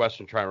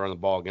Northwestern trying to run the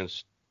ball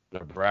against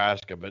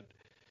Nebraska, but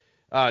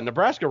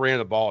Nebraska ran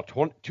the ball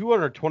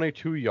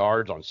 222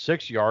 yards on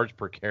 6 yards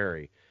per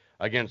carry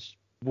against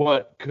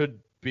what could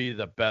be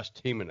the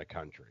best team in the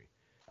country.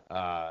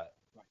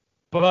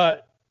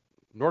 But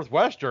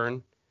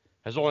Northwestern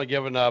has only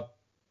given up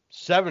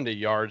 70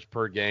 yards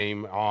per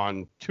game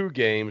on 2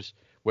 games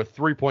with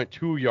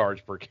 3.2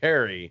 yards per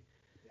carry.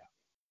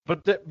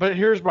 But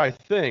here's my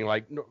thing.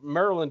 Like,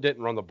 Maryland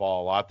didn't run the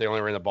ball a lot. They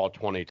only ran the ball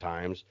 20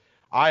 times.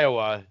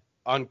 Iowa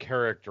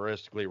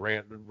uncharacteristically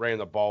ran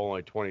the ball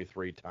only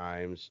 23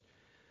 times.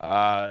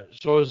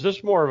 So is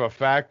this more of a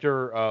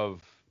factor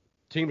of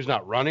teams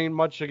not running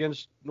much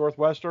against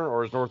Northwestern,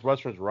 or is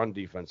Northwestern's run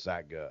defense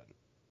that good?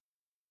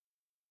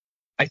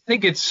 I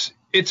think it's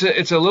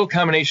a little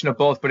combination of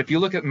both. But if you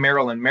look at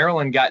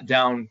Maryland got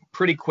down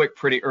pretty quick,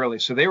 pretty early.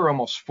 So they were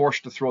almost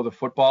forced to throw the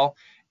football,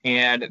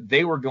 and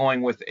they were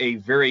going with a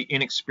very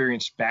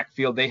inexperienced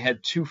backfield. They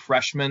had 2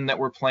 freshmen that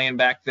were playing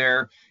back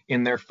there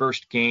in their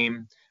first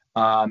game.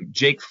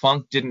 Jake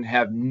Funk didn't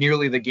have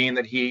nearly the game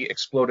that he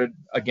exploded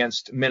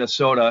against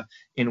Minnesota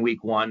in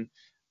week 1.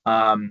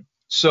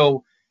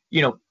 So,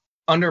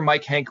 under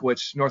Mike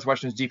Hankwitz,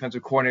 Northwestern's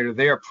defensive coordinator,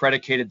 they are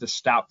predicated to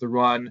stop the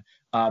run.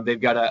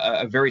 They've got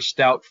a very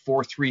stout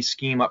 4-3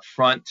 scheme up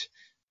front.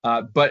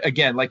 But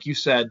again, like you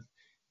said,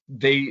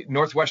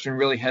 Northwestern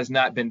really has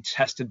not been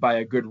tested by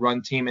a good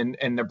run team,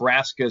 and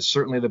Nebraska is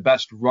certainly the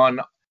best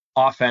run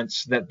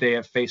offense that they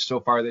have faced so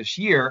far this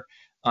year.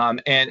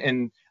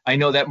 And I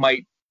know that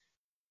might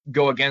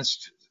go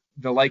against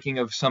the liking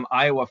of some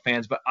Iowa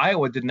fans, but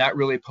Iowa did not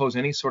really pose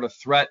any sort of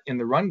threat in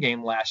the run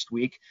game last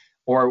week,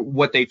 or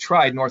what they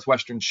tried,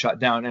 Northwestern shut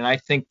down. And I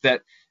think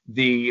that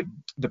the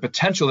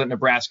potential that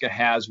Nebraska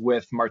has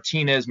with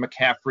Martinez,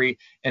 McCaffrey,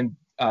 and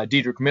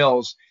Dedrick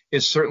Mills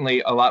is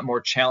certainly a lot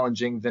more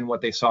challenging than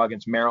what they saw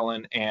against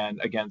Maryland and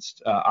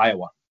against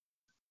Iowa.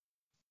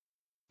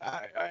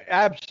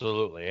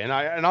 Absolutely, and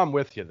I'm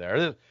with you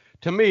there.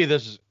 To me,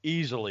 this is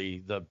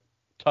easily the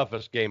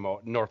toughest game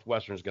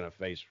Northwestern is going to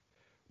face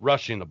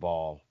rushing the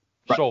ball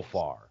so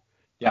far.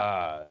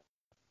 Yeah.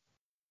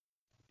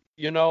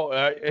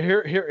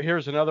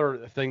 Here's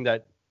another thing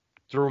that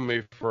threw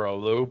me for a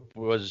loop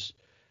was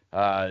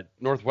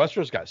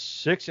Northwestern's got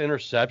 6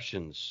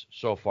 interceptions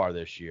so far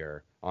this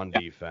year on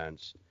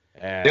defense.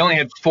 And they only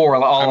had 4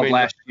 of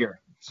last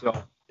year. So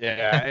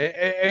yeah,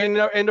 and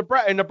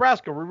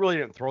Nebraska, we really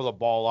didn't throw the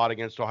ball a lot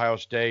against Ohio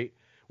State.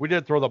 We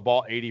did throw the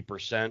ball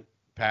 80%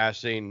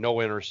 passing, no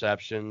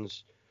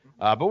interceptions,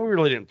 but we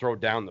really didn't throw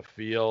down the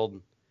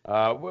field.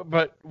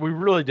 But we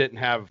really didn't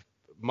have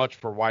much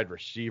for wide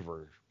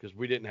receiver, because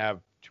we didn't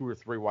have 2 or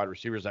 3 wide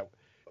receivers that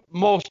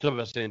most of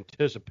us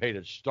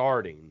anticipated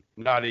starting,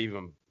 not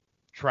even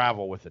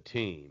travel with the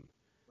team.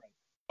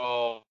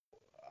 So,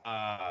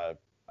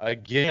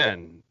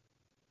 again,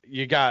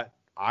 you got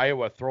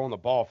Iowa throwing the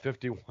ball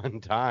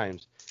 51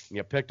 times, and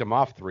you picked them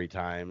off 3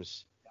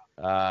 times.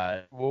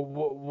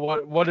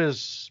 What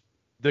is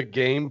the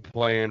game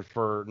plan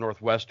for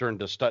Northwestern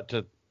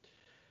to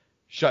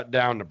shut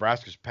down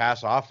Nebraska's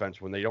pass offense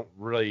when they don't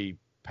really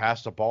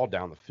pass the ball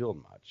down the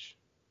field much?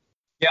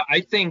 Yeah,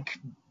 I think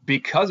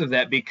because of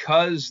that,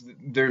 because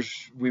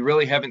we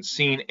really haven't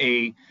seen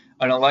an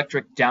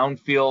electric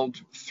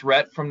downfield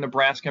threat from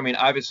Nebraska. I mean,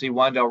 obviously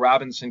Wan'Dale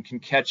Robinson can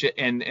catch it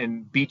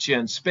and beat you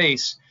in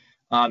space.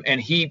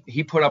 And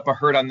he put up a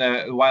hurt on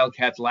the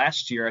Wildcats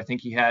last year. I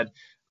think he had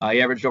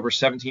He averaged over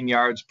 17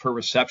 yards per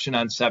reception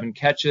on 7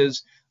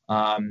 catches.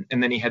 And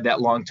then he had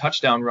that long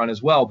touchdown run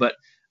as well. But,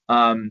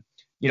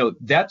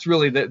 that's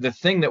really the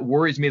thing that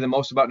worries me the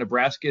most about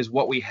Nebraska is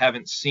what we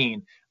haven't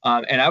seen.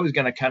 And I was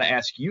going to kind of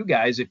ask you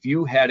guys if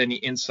you had any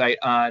insight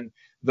on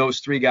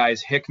those 3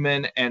 guys,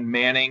 Hickman and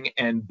Manning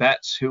and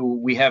Betts, who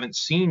we haven't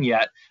seen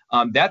yet.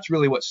 That's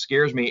really what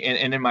scares me.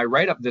 And in my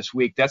write-up this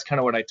week, that's kind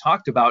of what I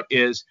talked about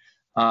is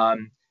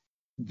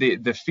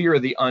the fear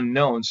of the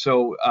unknown.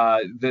 So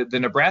the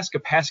Nebraska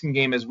passing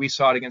game, as we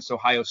saw it against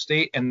Ohio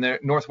State, and the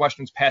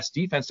Northwestern's pass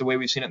defense, the way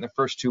we've seen it in the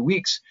first 2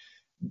 weeks,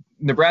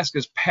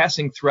 Nebraska's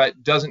passing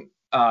threat doesn't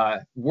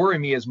worry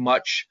me as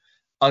much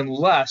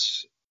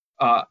unless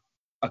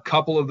a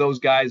couple of those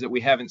guys that we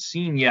haven't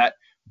seen yet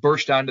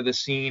burst onto the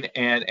scene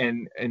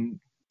and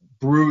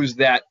bruise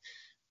that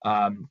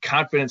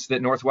confidence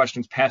that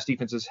Northwestern's pass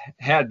defense has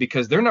had,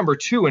 because they're number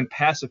 2 in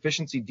pass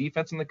efficiency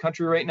defense in the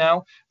country right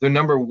now. They're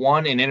number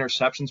 1 in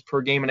interceptions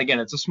per game. And again,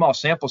 it's a small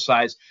sample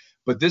size,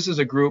 but this is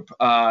a group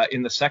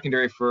in the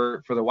secondary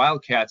for the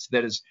Wildcats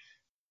that is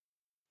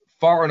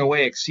far and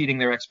away exceeding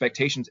their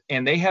expectations.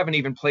 And they haven't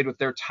even played with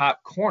their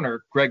top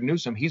corner, Greg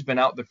Newsome. He's been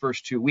out the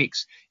first 2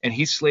 weeks, and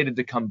he's slated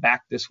to come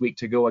back this week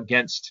to go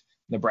against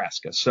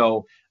Nebraska.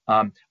 So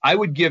I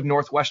would give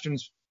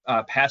Northwestern's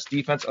pass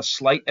defense a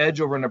slight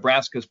edge over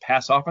Nebraska's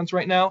pass offense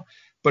right now.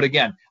 But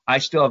again, I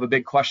still have a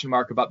big question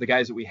mark about the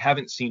guys that we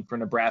haven't seen for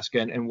Nebraska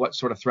and what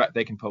sort of threat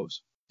they can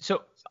pose.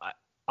 So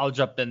I'll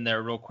jump in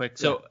there real quick.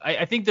 So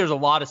I think there's a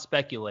lot of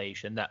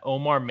speculation that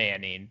Omar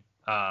Manning,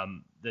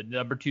 the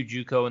number 2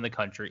 JUCO in the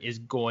country, is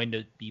going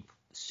to be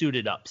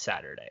suited up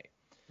Saturday.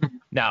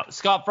 Now,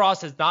 Scott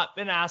Frost has not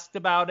been asked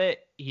about it.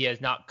 He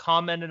has not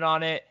commented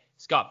on it.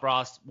 Scott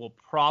Frost will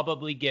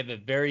probably give a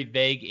very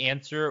vague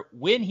answer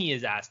when he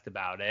is asked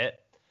about it,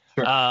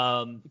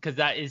 because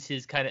that is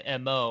his kind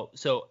of MO.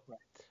 So,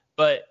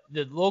 but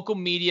the local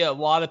media, a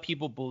lot of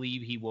people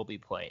believe he will be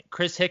playing.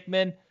 Chris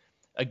Hickman,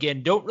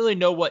 again, don't really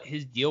know what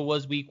his deal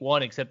was week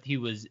 1, except he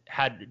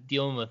had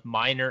dealing with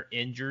minor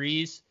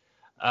injuries.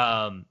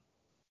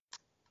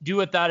 Do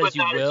with that as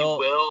you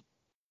will.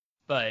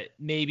 But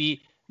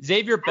maybe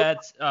Xavier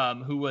Betts,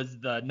 who was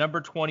the number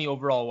 20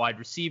 overall wide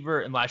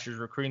receiver in last year's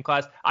recruiting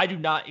class, I do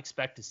not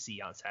expect to see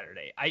on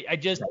Saturday.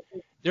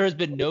 There has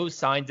been no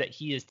signs that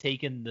he has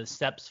taken the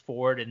steps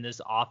forward in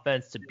this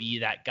offense to be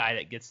that guy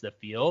that gets the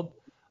field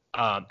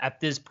at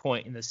this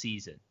point in the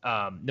season.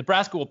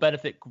 Nebraska will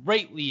benefit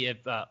greatly if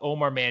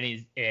Omar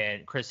Manning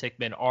and Chris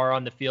Hickman are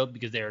on the field,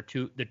 because they are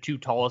the 2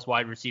 tallest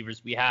wide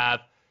receivers we have.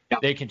 Yeah.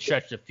 They can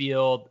stretch the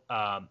field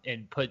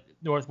and put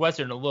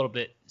Northwestern in a little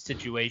bit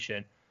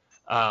situation.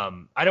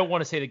 I don't want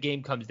to say the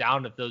game comes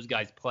down if those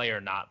guys play or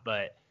not,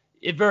 but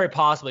it very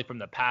possibly from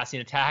the passing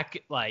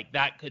attack, like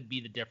that could be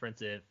the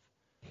difference if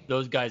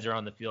those guys are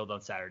on the field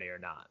on Saturday or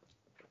not.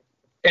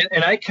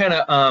 And I kind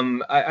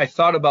of I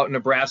thought about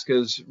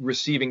Nebraska's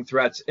receiving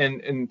threats,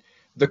 and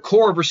the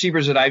core of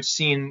receivers that I've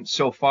seen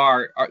so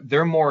far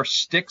they're more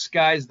sticks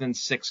guys than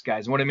six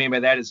guys. And what I mean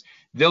by that is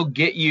they'll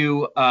get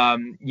you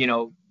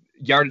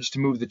yardage to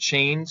move the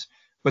chains,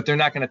 but they're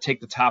not going to take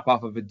the top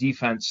off of a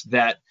defense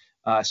that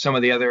some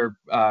of the other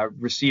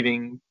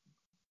receiving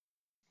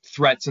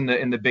threats in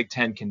the Big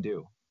Ten can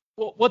do.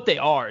 Well, what they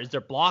are is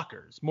they're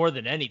blockers more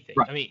than anything.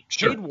 Right. I mean,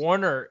 sure. Cade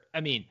Warner,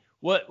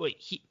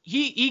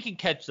 he can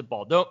catch the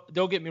ball.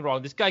 Don't get me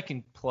wrong. This guy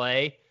can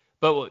play,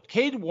 but what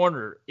Cade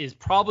Warner is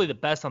probably the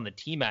best on the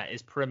team at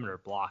is perimeter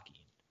blocking.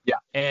 Yeah.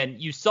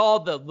 And you saw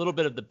the little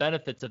bit of the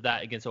benefits of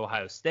that against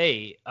Ohio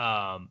State.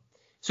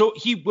 So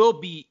he will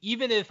be,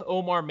 even if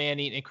Omar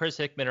Manning and Chris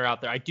Hickman are out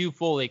there, I do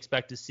fully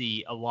expect to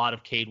see a lot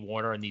of Cade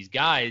Warner and these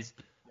guys.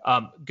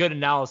 Good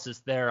analysis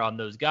there on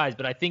those guys.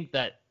 But I think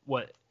that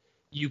what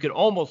you could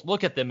almost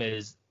look at them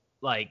as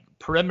like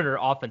perimeter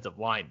offensive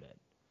linemen.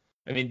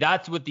 I mean,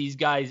 that's what these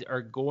guys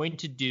are going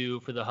to do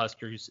for the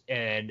Huskers.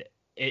 And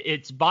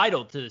it's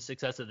vital to the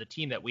success of the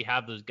team that we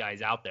have those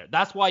guys out there.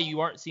 That's why you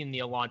aren't seeing the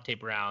Alante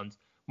Browns,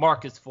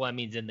 Marcus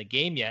Flemings in the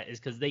game yet, is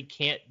because they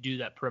can't do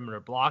that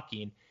perimeter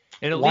blocking.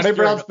 And Alante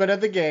Brown's been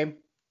at the game.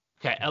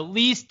 Okay, at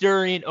least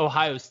during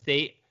Ohio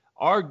State,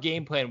 our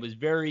game plan was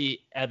very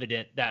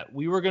evident that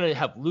we were going to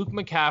have Luke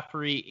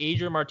McCaffrey,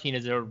 Adrian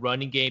Martinez in a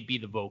running game be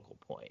the vocal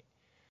point.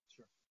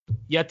 Sure.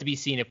 Yet to be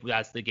seen if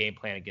that's the game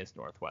plan against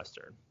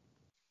Northwestern.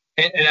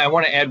 And I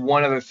want to add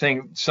one other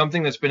thing.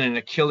 Something that's been an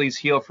Achilles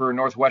heel for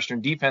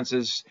Northwestern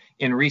defenses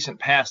in recent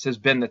past has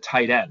been the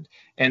tight end.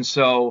 And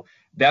so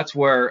that's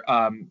where,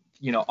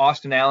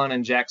 Austin Allen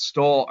and Jack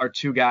Stoll are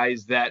 2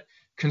 guys that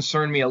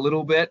concern me a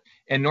little bit.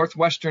 And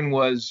Northwestern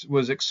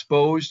was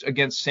exposed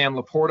against Sam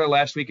Laporta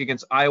last week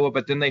against Iowa,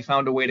 but then they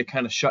found a way to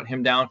kind of shut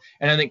him down.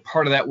 And I think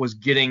part of that was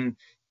getting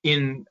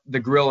in the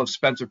grill of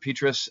Spencer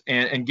Petras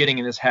and getting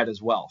in his head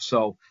as well.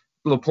 So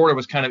Laporta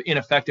was kind of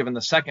ineffective in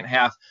the second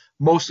half,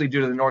 mostly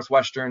due to the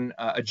Northwestern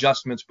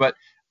adjustments. But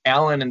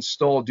Allen and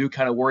Stoll do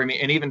kind of worry me.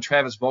 And even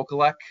Travis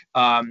Vokalek,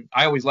 I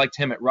always liked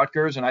him at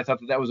Rutgers, and I thought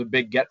that was a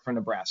big get for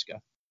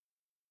Nebraska.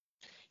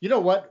 You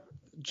know what?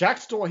 Jack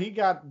Stoll, he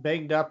got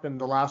banged up in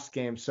the last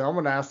game, so I'm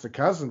going to ask the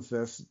Cousins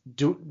this.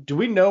 Do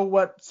we know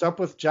what's up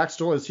with Jack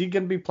Stoll? Is he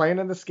going to be playing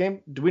in this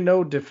game? Do we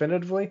know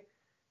definitively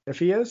if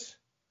he is?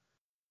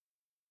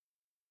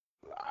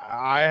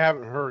 I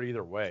haven't heard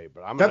either way,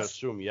 but I'm going to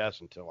assume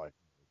yes until I.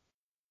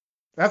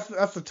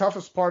 That's the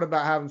toughest part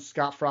about having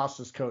Scott Frost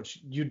as coach.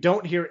 You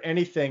don't hear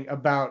anything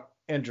about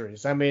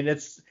injuries. I mean,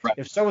 it's right.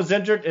 If someone's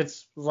injured,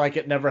 it's like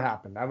it never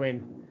happened. I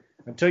mean,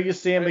 until you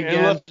see him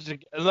again.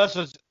 Unless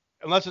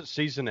it's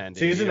season ending.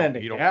 Season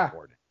ending. You don't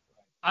report it.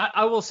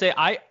 I will say,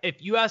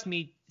 if you ask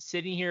me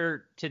sitting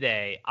here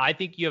today, I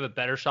think you have a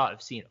better shot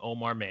of seeing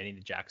Omar Manning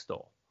than Jack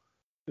Stoll.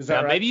 Is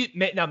that right?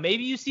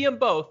 Maybe you see them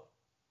both.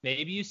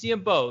 Maybe you see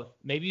them both.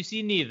 Maybe you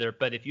see neither.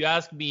 But if you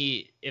ask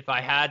me, if I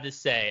had to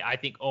say, I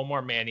think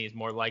Omar Manning is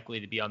more likely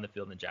to be on the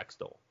field than Jack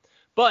Stoll.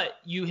 But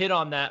you hit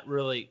on that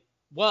really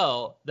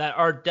well, that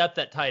our depth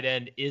at tight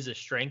end is a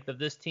strength of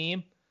this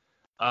team.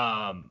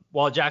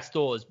 While Jack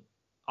Stoll is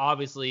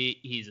obviously,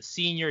 he's a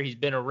senior. He's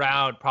been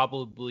around,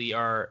 probably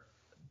our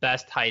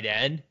best tight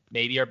end,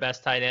 maybe our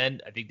best tight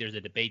end. I think there's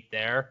a debate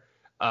there.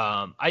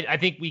 I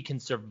think we can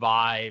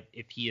survive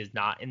if he is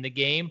not in the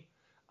game.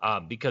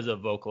 Because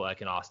of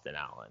Vokalek and Austin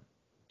Allen.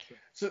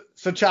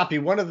 So Choppy,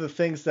 one of the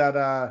things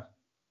that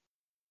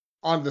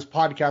on this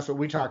podcast what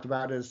we talked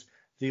about is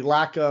the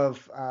lack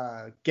of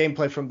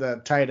gameplay from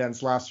the tight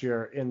ends last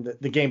year in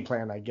the game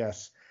plan, I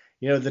guess.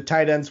 You know, the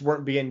tight ends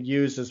weren't being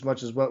used as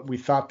much as what we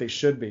thought they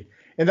should be.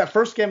 In that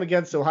first game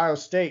against Ohio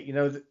State, you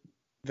know,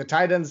 the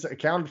tight ends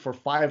accounted for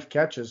 5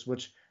 catches,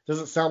 which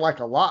doesn't sound like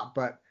a lot,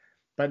 but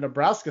by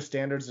Nebraska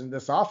standards in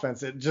this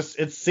offense,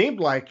 it seemed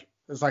like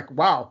it's like,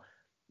 wow,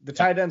 the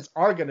tight ends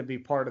are going to be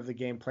part of the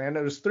game plan.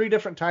 There was 3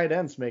 different tight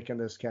ends making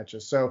those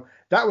catches. So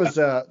that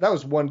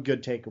was one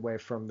good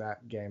takeaway from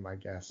that game, I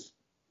guess.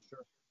 Sure.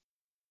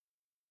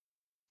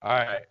 All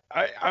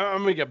right. I'm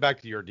going to get back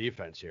to your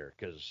defense here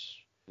because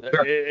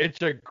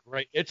it's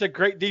a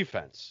great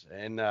defense.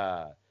 And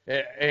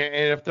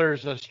if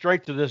there's a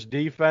strength to this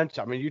defense,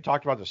 I mean, you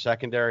talked about the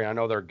secondary. I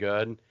know they're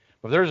good.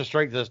 But if there's a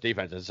strength to this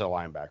defense, it's a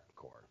linebacker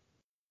core.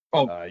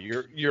 Oh,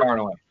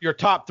 your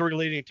top 3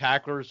 leading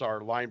tacklers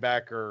are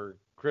linebacker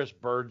Chris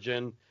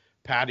Burgeon,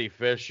 Patty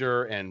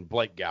Fisher, and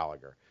Blake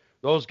Gallagher.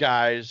 Those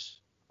guys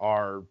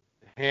are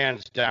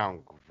hands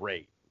down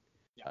great.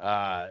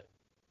 But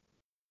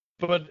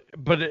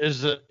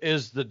is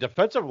the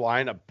defensive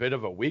line a bit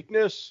of a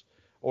weakness,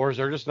 or is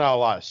there just not a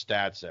lot of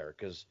stats there?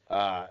 Because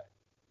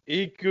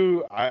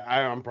Iku,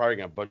 I'm probably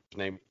gonna butcher his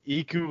name,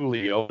 Iku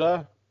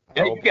Leota.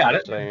 Yeah, you got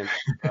it. Saying,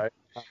 right?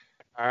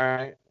 All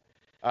right.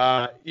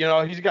 You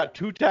know, he's got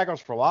 2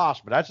 tackles for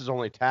loss, but that's his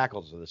only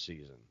tackles of the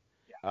season.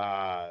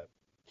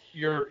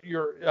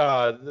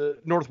 The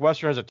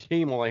Northwestern as a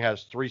team only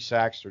has 3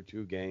 sacks through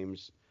 2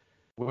 games,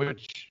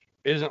 which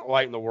isn't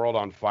lighting the world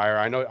on fire.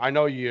 I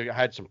know you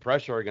had some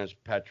pressure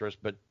against Petrus,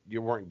 but you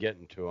weren't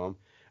getting to him.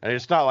 And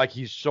it's not like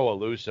he's so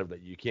elusive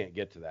that you can't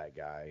get to that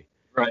guy.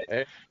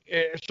 Right.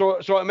 So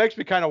it makes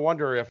me kind of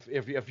wonder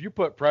if you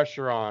put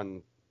pressure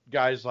on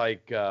guys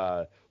like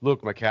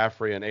Luke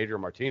McCaffrey and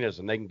Adrian Martinez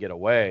and they can get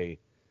away,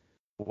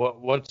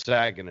 what's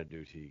that going to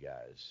do to you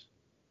guys?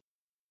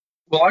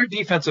 Well, our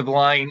defensive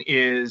line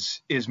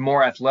is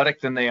more athletic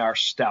than they are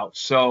stout.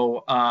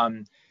 So,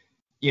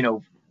 you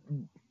know,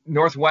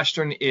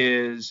 Northwestern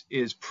is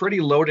pretty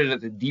loaded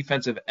at the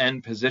defensive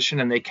end position,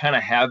 and they kind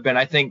of have been.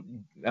 I think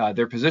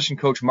their position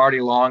coach,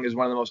 Marty Long, is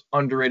one of the most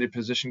underrated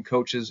position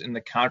coaches in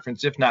the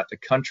conference, if not the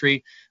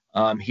country.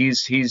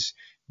 He's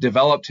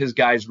developed his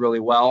guys really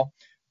well.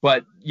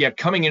 But, yeah,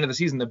 coming into the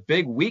season, the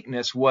big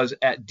weakness was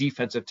at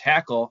defensive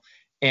tackle.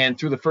 And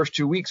through the first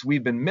 2 weeks,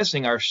 we've been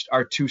missing our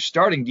 2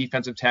 starting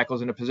defensive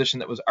tackles in a position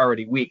that was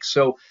already weak.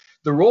 So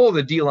the role of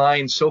the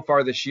D-line so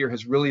far this year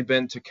has really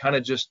been to kind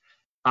of just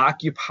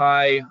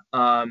occupy,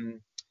 the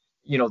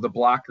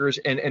blockers.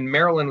 And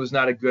Maryland was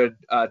not a good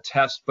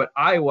test, but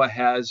Iowa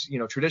has,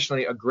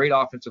 traditionally a great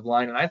offensive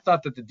line. And I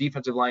thought that the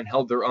defensive line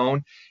held their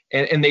own.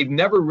 And they've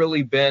never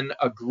really been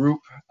a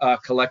group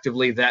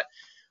collectively that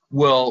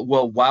will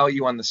wow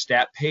you on the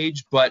stat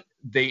page, but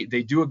they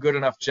do a good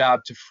enough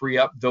job to free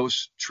up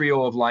those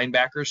trio of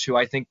linebackers who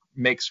I think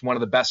makes one of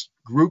the best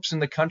groups in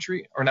the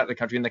country, or not the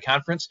country, in the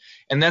conference.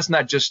 And that's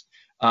not just,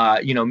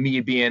 me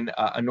being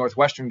a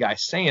Northwestern guy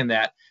saying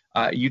that.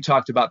 You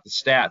talked about the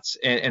stats,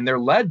 and they're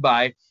led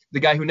by the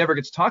guy who never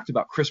gets talked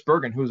about, Chris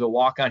Bergen, who's a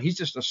walk-on. He's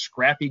just a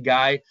scrappy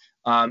guy.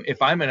 If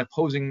I'm an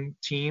opposing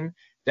team,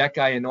 that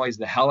guy annoys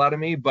the hell out of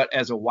me. But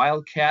as a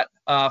Wildcat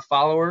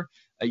follower,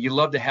 you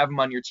love to have him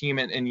on your team.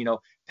 And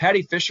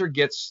Patty Fisher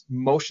gets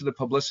most of the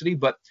publicity,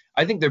 but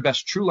I think their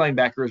best true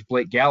linebacker is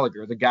Blake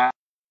Gallagher, the guy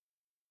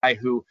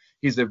who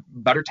he's a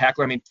better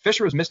tackler. I mean,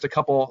 Fisher has missed a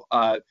couple,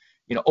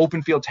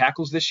 open field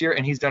tackles this year,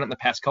 and he's done it in the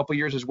past couple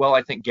years as well.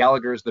 I think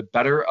Gallagher is the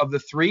better of the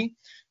 3.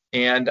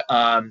 And,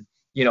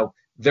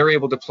 they're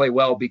able to play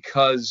well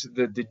because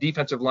the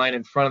defensive line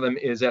in front of them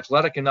is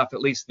athletic enough,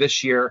 at least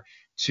this year,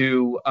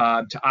 to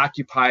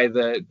occupy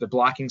the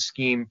blocking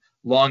scheme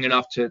long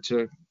enough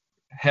to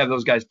have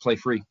those guys play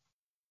free.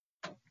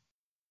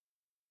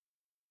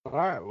 All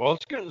right. Well,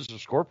 let's get into some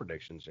score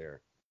predictions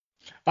here.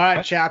 All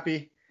right,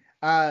 Chappie.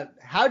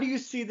 How do you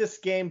see this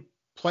game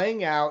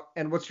playing out,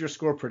 and what's your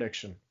score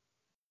prediction?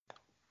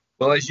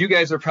 Well, as you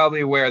guys are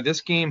probably aware,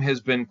 this game has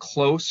been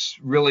close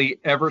really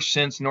ever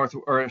since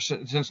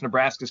since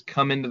Nebraska's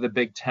come into the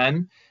Big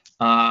Ten.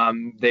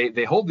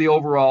 They hold the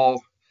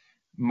overall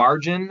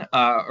margin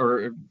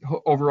or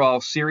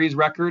overall series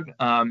record,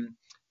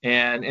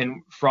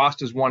 and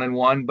Frost is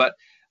 1-1, but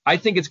I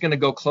think it's going to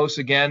go close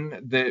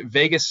again. The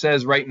Vegas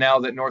says right now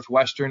that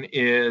Northwestern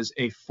is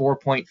a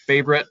 4-point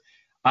favorite.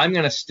 I'm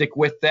going to stick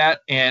with that,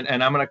 and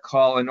I'm going to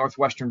call a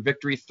Northwestern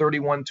victory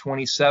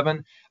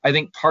 31-27. I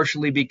think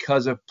partially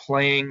because of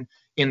playing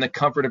in the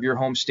comfort of your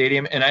home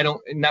stadium, and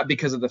not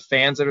because of the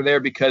fans that are there,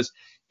 because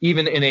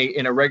even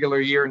in a regular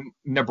year,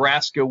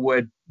 Nebraska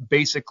would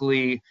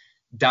basically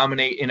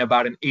dominate in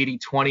about an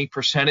 80-20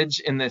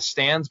 percentage in the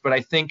stands. But I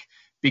think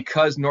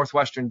because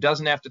Northwestern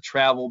doesn't have to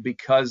travel,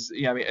 because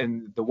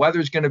and the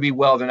weather's going to be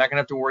well, they're not going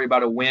to have to worry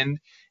about a wind.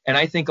 And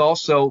I think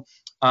also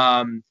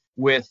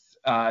with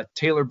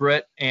Taylor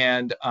Britt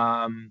and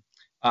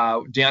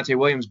Deontay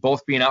Williams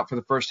both being out for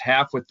the first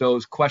half with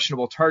those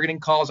questionable targeting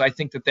calls, I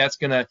think that's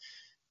going to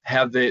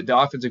have the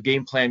offensive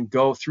game plan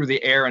go through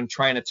the air and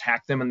try and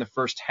attack them in the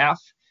first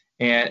half,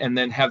 and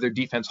then have their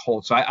defense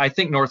hold. So I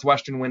think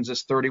Northwestern wins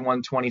this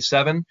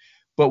 31-27.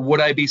 But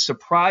would I be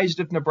surprised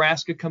if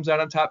Nebraska comes out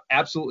on top?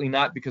 Absolutely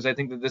not, because I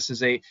think that this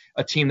is a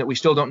team that we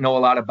still don't know a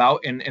lot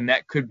about, and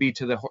that could be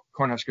to the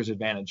Cornhuskers'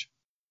 advantage.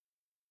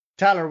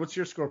 Tyler, what's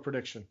your score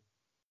prediction?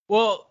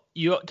 Well,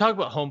 you talk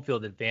about home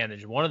field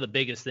advantage. One of the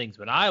biggest things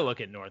when I look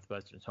at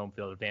Northwestern's home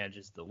field advantage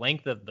is the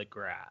length of the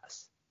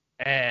grass.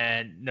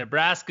 And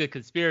Nebraska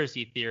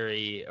conspiracy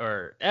theory,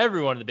 or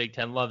everyone in the Big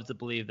Ten loves to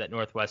believe that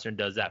Northwestern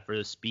does that for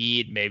the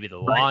speed, maybe the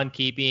lawn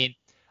keeping.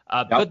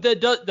 But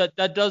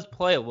that does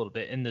play a little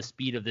bit in the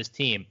speed of this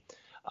team.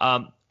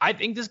 I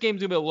think this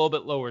game's going to be a little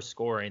bit lower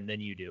scoring than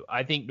you do.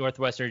 I think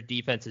Northwestern's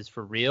defense is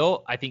for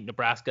real. I think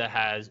Nebraska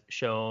has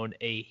shown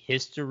a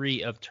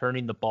history of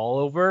turning the ball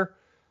over.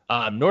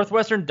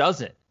 Northwestern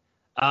doesn't.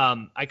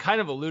 I kind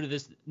of alluded to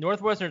this.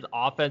 Northwestern's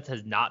offense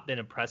has not been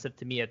impressive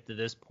to me up to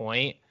this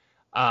point.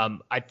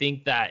 I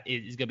think that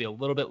it is going to be a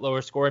little bit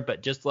lower scoring,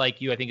 but just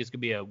like you, I think it's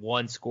going to be a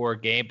one-score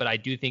game. But I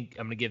do think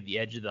I'm going to give the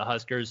edge of the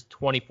Huskers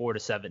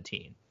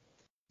 24-17.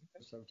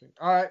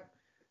 All right,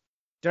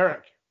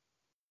 Derek.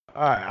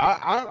 All right,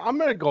 I'm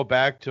going to go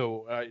back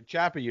to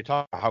Chappie. You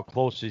talk about how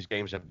close these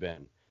games have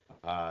been.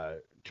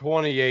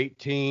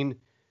 2018,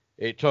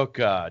 it took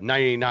a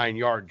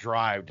 99-yard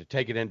drive to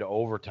take it into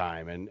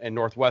overtime, and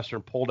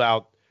Northwestern pulled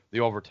out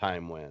the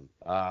overtime win.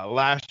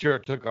 Last year,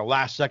 it took a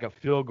last-second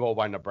field goal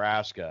by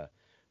Nebraska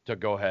to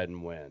go ahead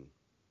and win.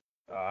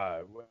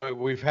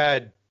 We've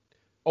had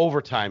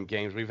overtime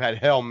games. We've had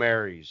Hail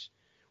Marys.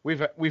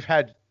 We've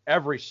had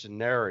every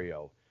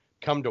scenario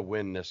come to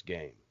win this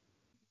game.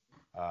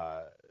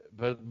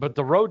 But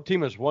the road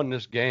team has won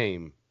this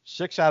game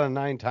 6 out of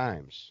 9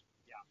 times.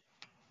 Yeah,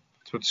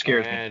 that's what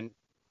scares me. And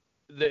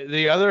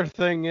the other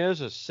thing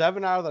is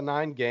 7 out of the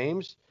 9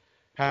 games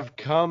have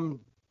come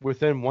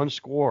within 1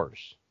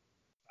 scores.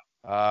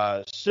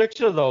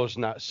 6 of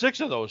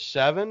those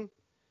 7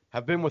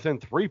 have been within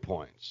 3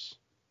 points.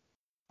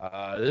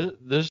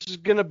 This is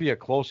going to be a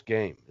close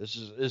game. This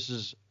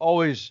is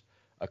always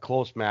a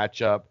close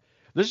matchup.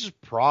 This is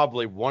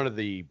probably one of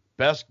the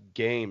best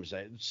games,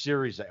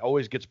 series that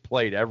always gets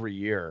played every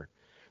year.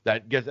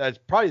 That's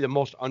probably the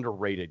most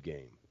underrated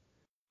game.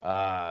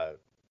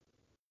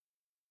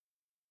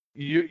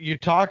 You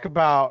talk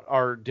about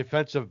our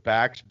defensive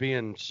backs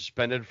being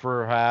suspended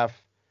for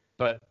half,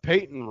 but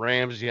Peyton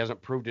Ramsey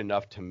hasn't proved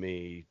enough to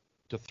me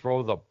to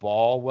throw the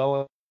ball well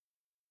enough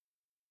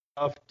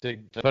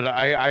but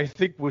I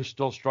think we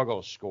still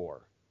struggle to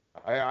score.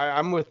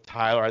 I'm with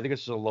Tyler. I think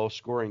it's a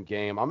low-scoring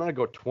game. I'm going to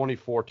go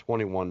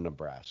 24-21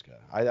 Nebraska.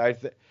 I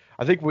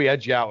think we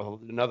edge you out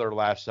with another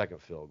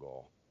last-second field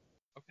goal.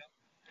 Okay.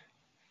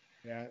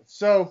 Yeah.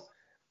 So,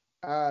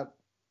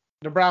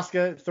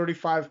 Nebraska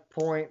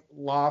 35-point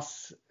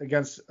loss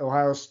against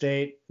Ohio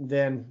State,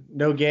 then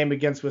no game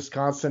against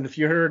Wisconsin. If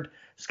you heard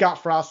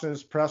Scott Frost in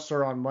his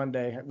presser on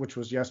Monday, which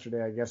was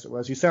yesterday, I guess it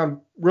was, he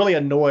sounded really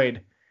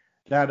annoyed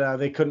that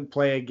they couldn't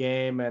play a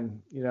game,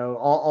 and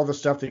all the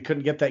stuff. They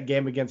couldn't get that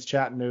game against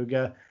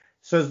Chattanooga.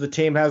 Says the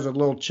team has a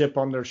little chip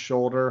on their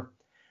shoulder.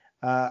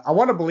 I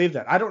want to believe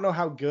that. I don't know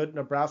how good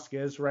Nebraska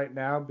is right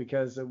now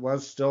because it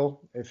was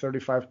still a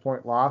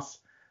 35-point loss,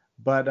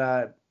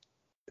 but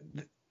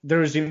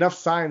there's enough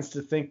signs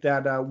to think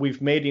that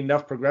we've made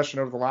enough progression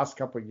over the last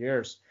couple of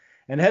years.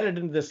 And headed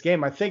into this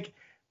game, I think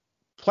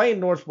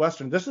playing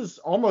Northwestern, this is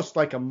almost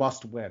like a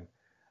must-win.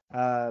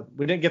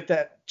 We didn't get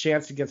that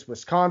chance against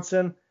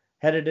Wisconsin.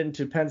 Headed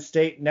into Penn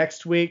State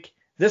next week.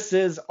 This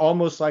is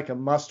almost like a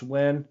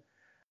must-win.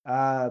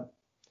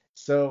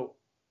 So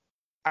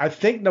I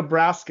think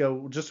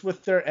Nebraska, just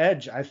with their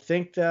edge, I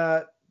think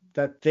that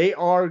they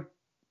are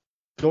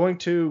going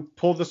to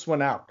pull this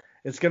one out.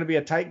 It's going to be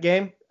a tight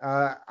game.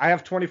 I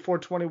have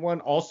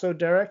 24-21 also,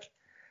 Derek.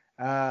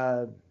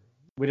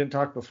 We didn't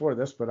talk before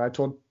this, but I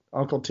told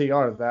Uncle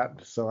TR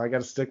that, so I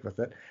got to stick with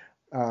it.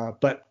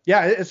 But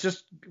yeah, it's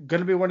just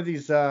going to be one of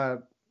these.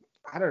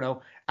 I don't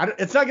know.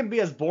 It's not going to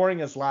be as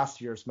boring as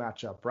last year's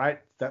matchup, right?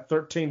 That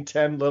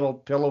 13-10 little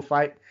pillow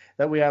fight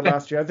that we had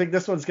last year. I think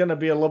this one's going to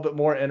be a little bit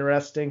more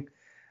interesting.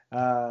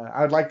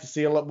 I would like to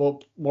see a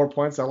little more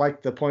points. I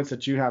like the points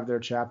that you have there,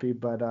 Chappie,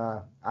 but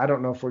I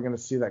don't know if we're going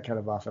to see that kind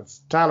of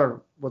offense.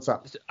 Tyler, what's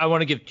up? I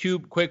want to give 2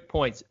 quick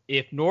points.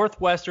 If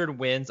Northwestern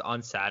wins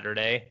on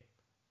Saturday,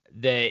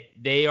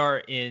 they are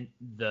in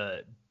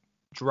the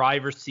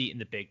driver's seat in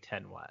the Big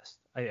Ten West.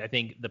 I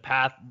think the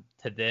path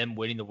to them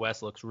winning the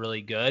West looks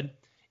really good.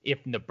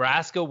 If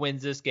Nebraska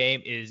wins this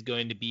game, it is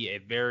going to be a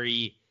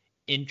very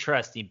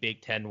interesting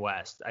Big Ten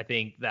West. I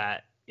think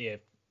that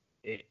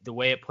the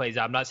way it plays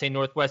out, I'm not saying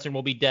Northwestern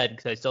will be dead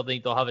because I still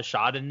think they'll have a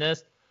shot in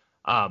this,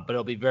 but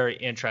it'll be very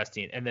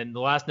interesting. And then the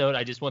last note,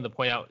 I just wanted to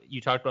point out, you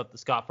talked about the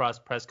Scott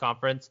Frost press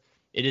conference.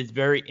 It is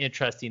very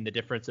interesting, the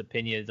difference of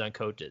opinions on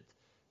coaches.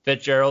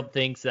 Fitzgerald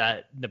thinks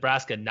that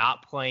Nebraska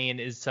not playing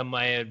is some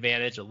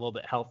advantage, a little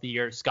bit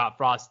healthier. Scott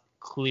Frost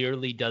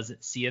clearly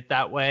doesn't see it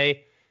that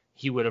way.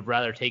 He would have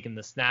rather taken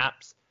the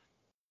snaps.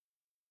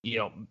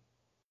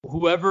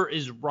 Whoever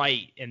is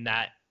right in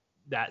that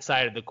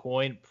side of the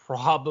coin,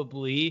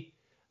 probably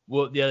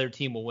the other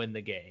team will win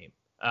the game.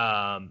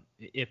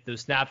 If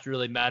those snaps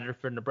really matter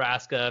for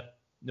Nebraska,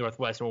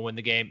 Northwestern will win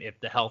the game. If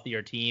the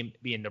healthier team,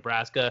 being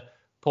Nebraska,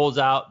 pulls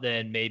out,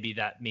 then maybe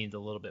that means a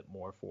little bit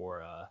more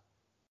for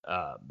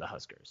the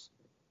Huskers.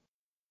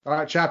 All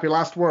right, Chappie,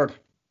 last word.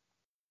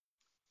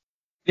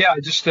 Yeah, I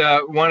just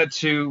wanted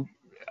to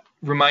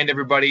remind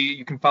everybody,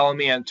 you can follow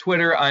me on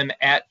Twitter. I'm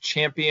at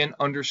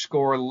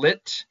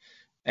champion_lit.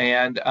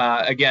 And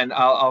again,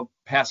 I'll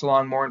pass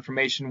along more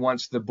information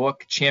once the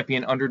book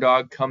Champion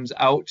Underdog comes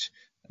out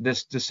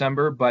this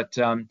December. But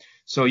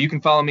so you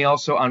can follow me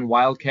also on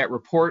Wildcat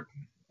Report,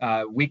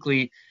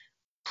 weekly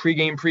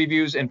pregame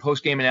previews and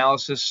postgame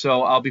analysis.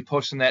 So I'll be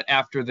posting that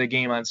after the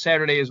game on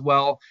Saturday as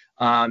well,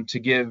 to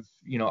give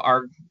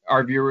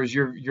our viewers,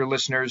 your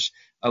listeners,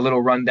 a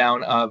little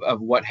rundown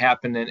of what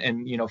happened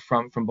and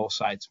from both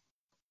sides.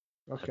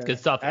 Okay. That's good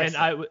stuff.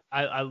 Excellent.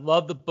 And I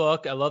love the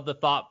book. I love the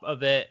thought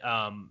of it.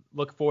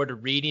 Look forward to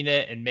reading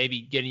it and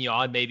maybe getting you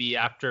on maybe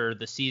after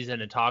the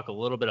season and talk a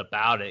little bit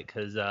about it.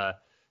 Because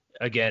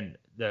again,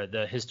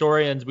 the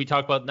historians, we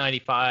talk about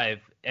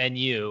 95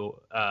 NU,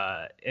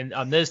 and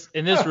in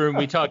this room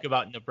we talk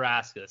about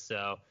Nebraska.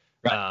 So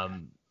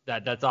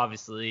that's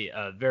obviously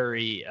a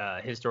very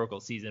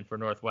historical season for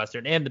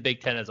Northwestern and the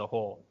Big Ten as a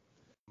whole.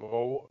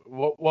 Well,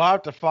 we'll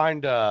have to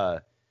find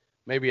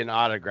maybe an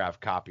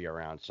autographed copy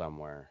around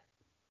somewhere.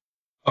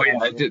 Oh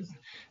yeah,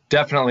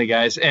 definitely,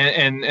 guys,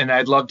 and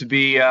I'd love to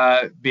be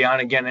on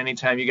again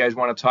anytime you guys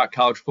want to talk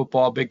college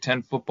football, Big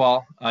Ten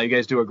football. You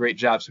guys do a great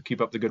job, so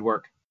keep up the good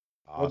work.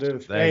 Awesome.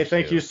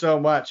 Thank you so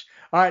much.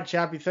 All right,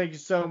 Chappie, thank you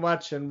so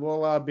much, and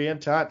we'll be in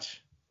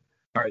touch.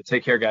 All right,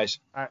 take care, guys.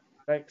 All right,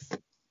 thanks.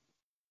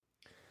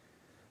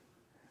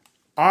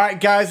 All right,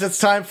 guys, it's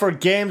time for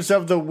Games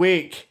of the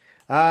Week.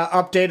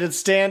 Updated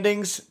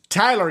standings.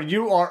 Tyler,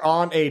 you are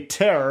on a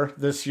tear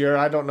this year.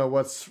 I don't know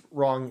what's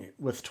wrong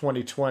with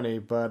 2020,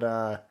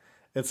 but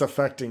it's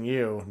affecting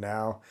you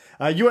now.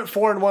 You went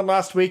 4-1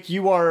 last week.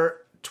 You are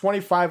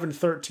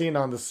 25-13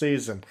 on the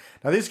season.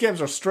 Now, these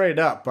games are straight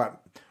up,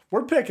 but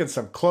we're picking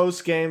some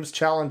close games,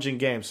 challenging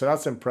games, so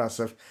that's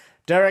impressive.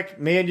 Derek,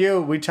 me and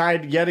you, we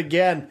tied yet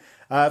again.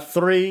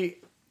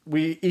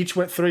 We each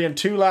went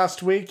 3-2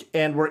 last week,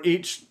 and we're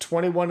each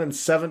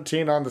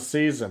 21-17 on the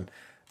season.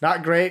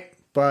 Not great,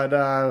 but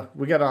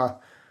we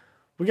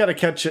gotta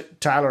catch it,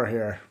 Tyler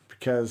here,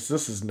 because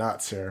this is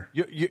nuts here.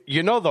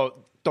 You know though,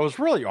 those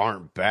really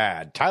aren't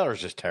bad.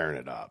 Tyler's just tearing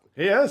it up.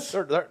 He is.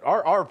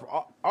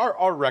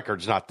 Our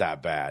record's not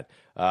that bad.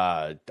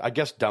 I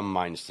guess dumb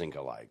minds think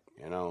alike.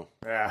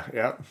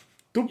 Yeah.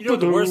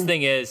 The worst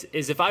thing is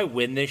if I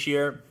win this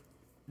year,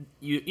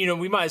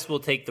 we might as well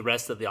take the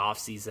rest of the off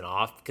season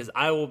off, because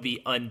I will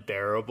be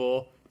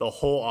unbearable the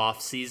whole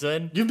off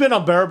season. You've been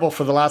unbearable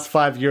for the last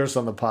 5 years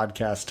on the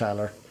podcast,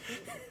 Tyler.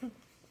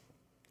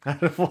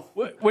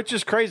 Which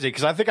is crazy,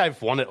 because I think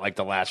I've won it like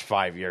the last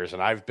 5 years,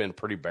 and I've been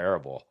pretty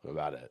bearable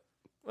about it.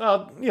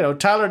 Well,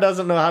 Tyler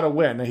doesn't know how to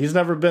win. He's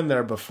never been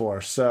there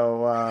before,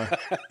 so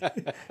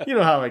you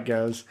know how it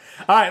goes.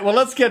 All right, well,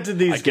 let's get to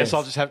these. I guess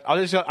I'll just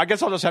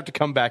have to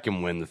come back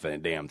and win the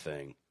damn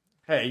thing.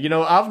 Hey,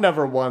 I've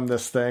never won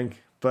this thing,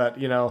 but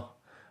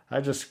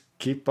I just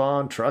keep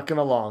on trucking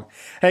along.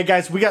 Hey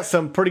guys, we got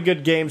some pretty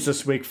good games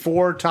this week.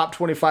 4 top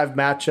 25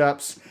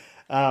 matchups.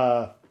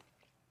 The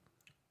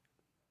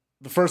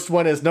first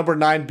one is number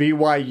 9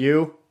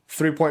 BYU,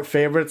 3-point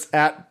favorites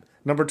at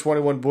number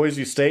 21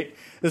 Boise State.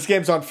 This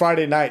game's on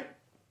Friday night.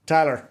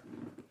 Tyler.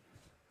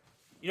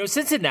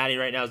 Cincinnati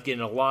right now is getting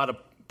a lot of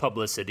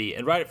publicity,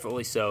 and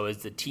rightfully so, is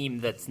the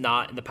team that's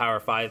not in the Power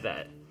 5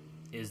 that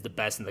is the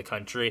best in the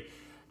country.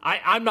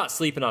 I'm not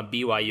sleeping on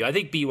BYU. I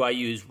think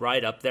BYU is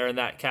right up there in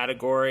that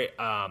category.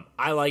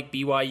 I like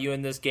BYU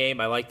in this game.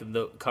 I like them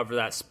to cover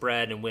that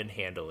spread and win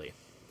handily.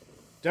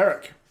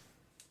 Derek.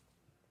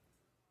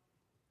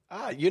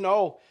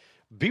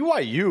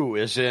 BYU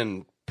is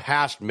in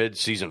past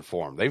midseason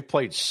form. They've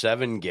played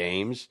 7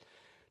 games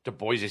to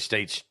Boise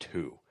State's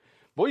 2.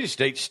 Boise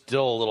State's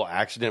still a little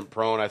accident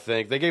prone, I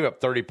think. They gave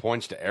up 30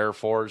 points to Air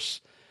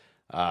Force.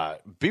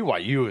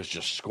 BYU is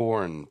just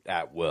scoring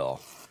at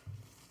will.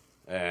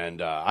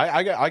 And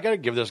I got to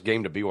give this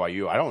game to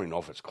BYU. I don't even know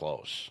if it's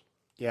close.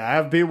 Yeah, I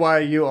have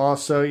BYU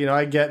also. You know,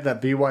 I get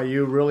that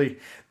BYU really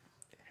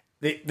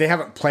they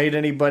haven't played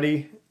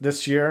anybody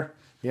this year.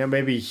 You know,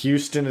 maybe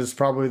Houston is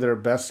probably their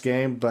best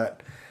game,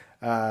 but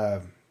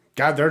God,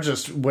 they're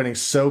just winning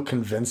so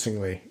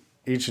convincingly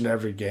each and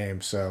every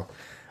game. So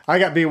I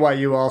got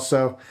BYU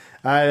also.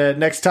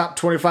 Next top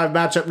 25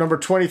 matchup, number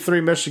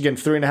 23 Michigan,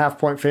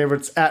 3.5-point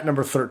favorites at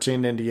number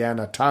 13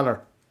 Indiana.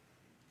 Tyler.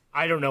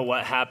 I don't know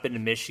what happened to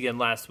Michigan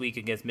last week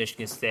against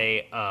Michigan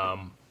State.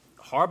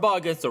 Harbaugh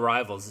against the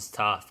rivals is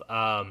tough.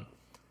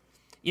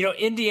 You know,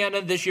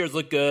 Indiana this year has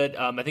looked good.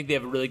 I think they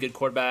have a really good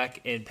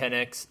quarterback in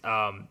Penix.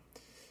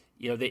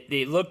 You know,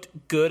 they looked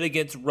good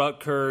against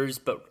Rutgers,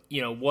 but,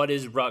 you know, what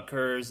is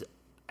Rutgers?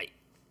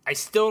 I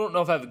still don't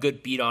know if I have a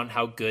good beat on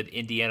how good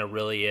Indiana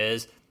really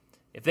is.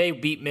 If they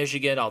beat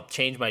Michigan, I'll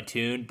change my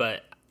tune,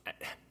 but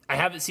I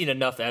haven't seen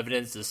enough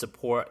evidence to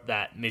support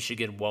that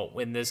Michigan won't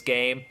win this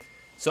game.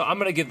 So I'm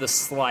going to give the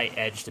slight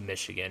edge to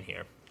Michigan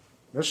here.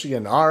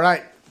 Michigan. All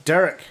right.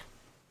 Derek.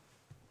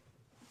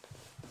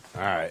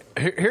 All right.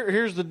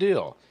 Here's the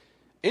deal.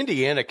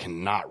 Indiana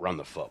cannot run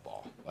the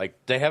football. Like,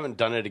 they haven't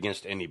done it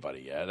against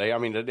anybody yet.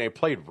 They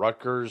played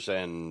Rutgers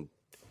and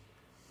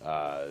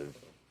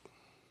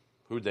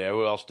who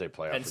else did they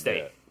play? Penn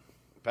State.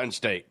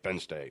 Penn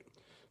State.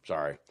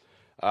 Sorry.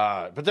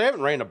 But they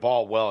haven't ran the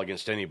ball well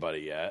against anybody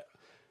yet.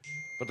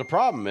 But the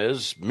problem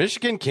is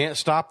Michigan can't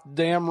stop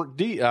the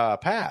damn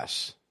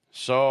pass.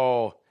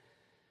 So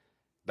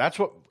that's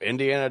what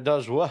Indiana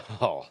does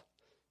well.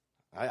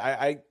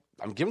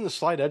 I'm giving the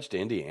slight edge to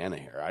Indiana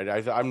here.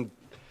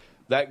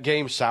 That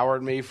game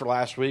soured me for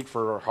last week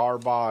for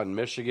Harbaugh and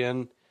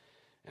Michigan,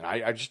 and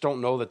I just don't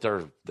know that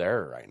they're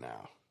there right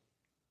now.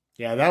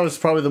 Yeah, that was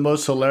probably the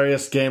most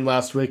hilarious game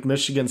last week.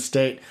 Michigan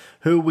State,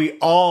 who we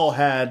all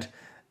had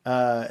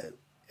at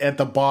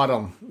the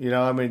bottom. You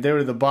know, I mean, they were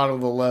at the bottom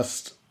of the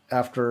list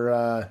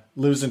after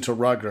losing to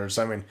Rutgers.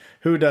 I mean,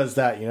 who does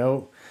that, you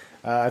know?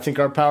 I think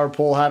our power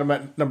poll had them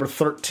at number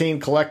 13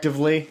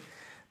 collectively,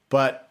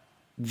 but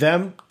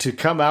them to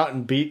come out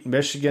and beat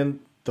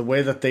Michigan the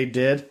way that they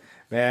did,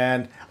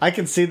 man, I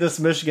can see this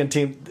Michigan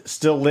team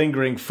still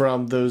lingering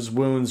from those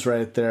wounds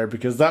right there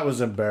because that was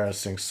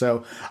embarrassing.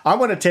 So I'm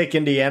going to take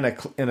Indiana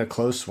in a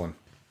close one.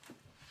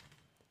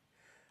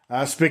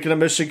 Speaking of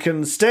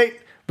Michigan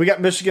State, we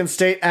got Michigan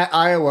State at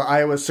Iowa.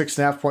 Iowa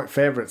 6.5-point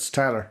favorites.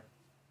 Tyler.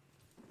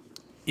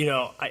 You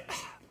know,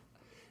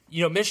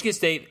 Michigan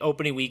State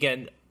opening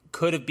weekend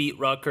could have beat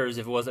Rutgers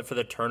if it wasn't for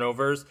the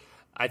turnovers.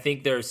 I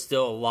think there's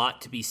still a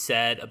lot to be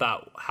said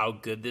about how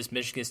good this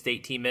Michigan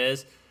State team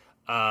is.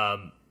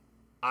 I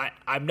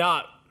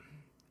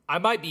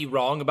might be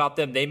wrong about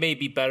them. They may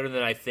be better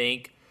than I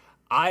think.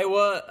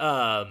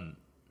 Iowa,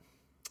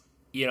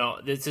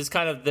 this is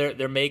kind of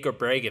their make or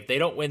break. If they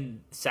don't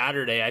win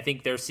Saturday, I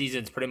think their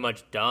season's pretty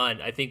much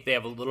done. I think they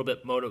have a little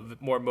bit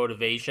more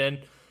motivation.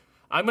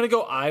 I'm going to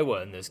go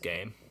Iowa in this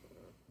game.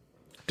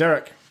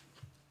 Derek.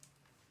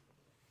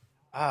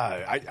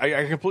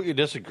 I completely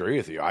disagree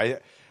with you. I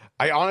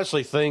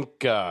honestly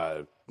think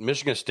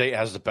Michigan State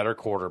has the better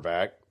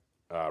quarterback,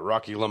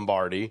 Rocky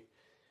Lombardi.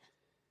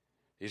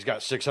 He's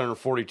got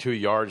 642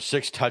 yards,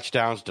 6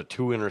 touchdowns to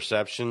 2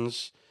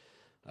 interceptions.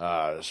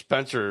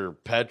 Spencer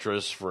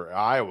Petras for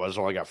Iowa's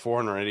only got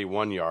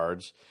 481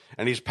 yards,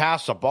 and he's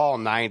passed the ball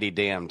 90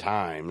 damn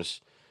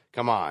times.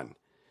 Come on.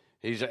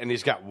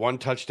 He's got 1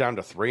 touchdown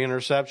to 3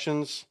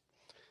 interceptions.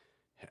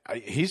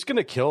 He's going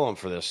to kill him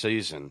for this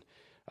season.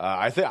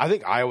 I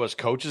think Iowa's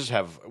coaches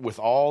have, with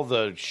all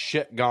the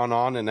shit gone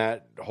on in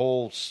that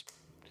whole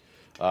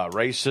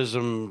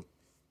racism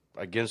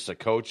against the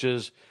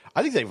coaches,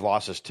 I think they've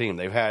lost this team.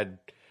 They've had,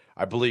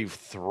 I believe,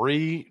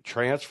 3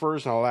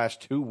 transfers in the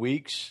last 2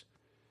 weeks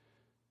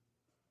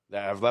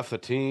that have left the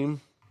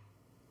team,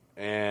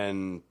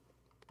 and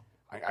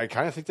I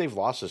kind of think they've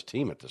lost this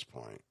team at this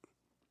point.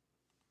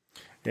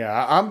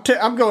 Yeah,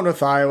 I'm going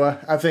with Iowa.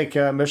 I think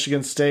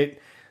Michigan State,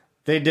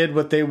 they did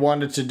what they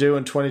wanted to do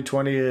in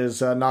 2020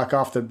 is knock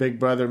off their big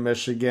brother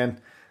Michigan.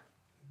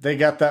 They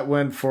got that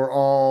win for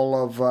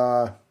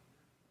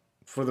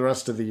for the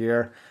rest of the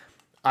year.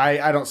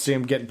 I don't see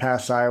them getting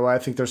past Iowa. I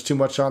think there's too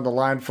much on the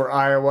line for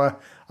Iowa.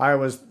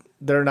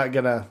 They're not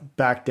going to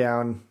back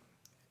down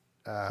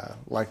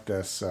like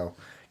this. So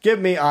give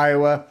me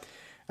Iowa.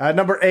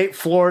 Number 8,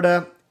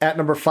 Florida at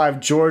number 5,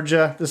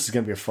 Georgia. This is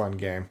going to be a fun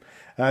game.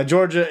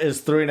 Georgia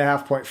is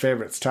 3.5-point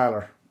favorites.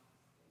 Tyler.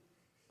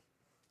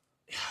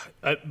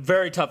 A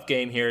very tough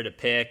game here to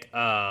pick.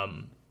 A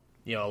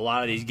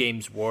lot of these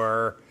games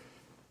were,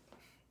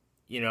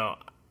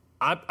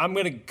 I'm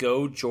going to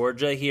go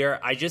Georgia here.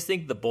 I just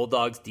think the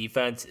Bulldogs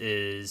defense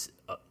is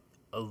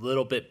a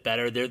little bit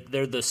better.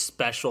 They're the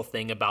special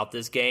thing about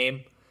this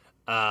game.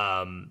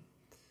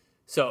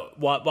 So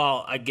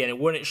while again, it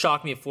wouldn't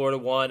shock me if Florida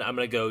won, I'm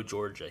going to go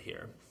Georgia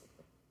here.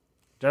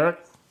 Derek?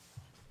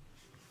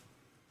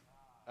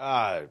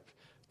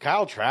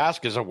 Kyle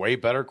Trask is a way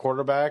better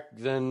quarterback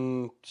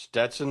than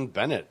Stetson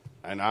Bennett,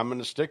 and I'm going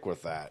to stick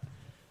with that.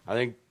 I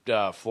think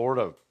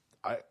Florida,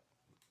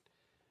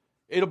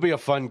 it'll be a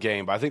fun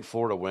game, but I think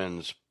Florida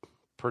wins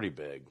pretty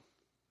big.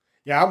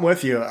 Yeah, I'm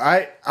with you.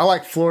 I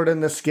like Florida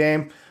in this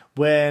game.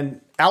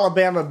 When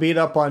Alabama beat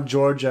up on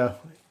Georgia,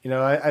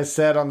 I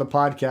said on the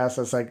podcast,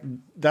 I was like,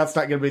 that's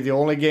not going to be the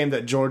only game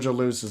that Georgia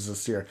loses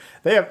this year.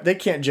 They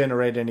can't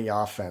generate any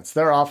offense.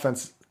 Their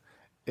offense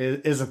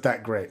isn't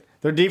that great.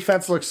 Their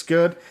defense looks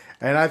good,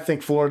 and I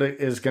think Florida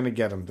is going to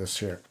get them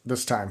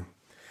this time.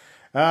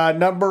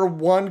 Number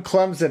 1,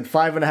 Clemson,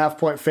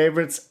 5.5-point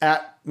favorites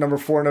at number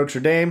 4, Notre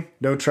Dame.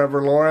 No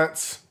Trevor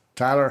Lawrence.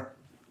 Tyler?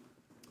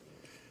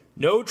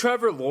 No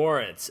Trevor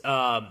Lawrence.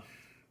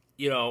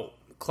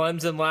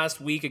 Clemson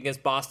last week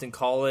against Boston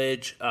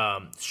College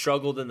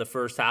struggled in the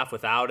first half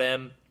without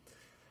him.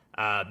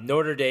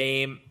 Notre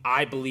Dame,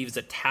 I believe, is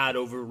a tad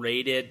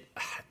overrated.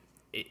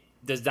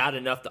 Does that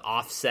enough to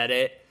offset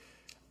it?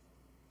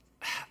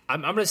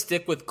 I'm going to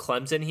stick with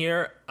Clemson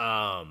here.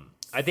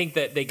 I think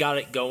that they got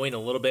it going a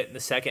little bit in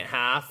the second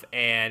half,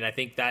 and I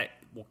think that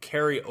will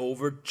carry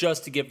over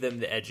just to give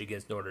them the edge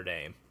against Notre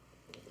Dame.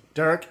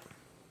 Derek?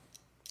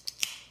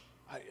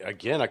 I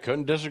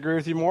couldn't disagree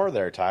with you more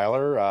there,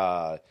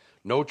 Tyler.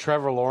 No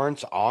Trevor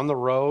Lawrence on the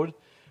road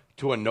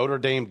to a Notre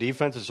Dame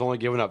defense that's only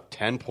giving up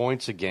 10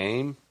 points a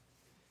game.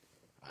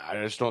 I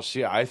just don't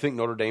see it. I think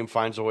Notre Dame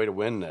finds a way to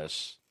win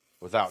this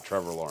without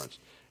Trevor Lawrence.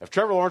 If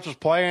Trevor Lawrence was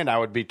playing, I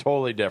would be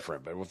totally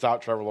different. But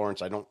without Trevor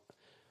Lawrence, I don't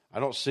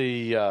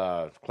see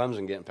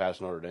Clemson getting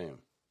past Notre Dame.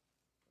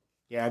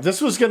 Yeah,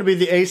 this was going to be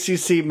the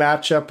ACC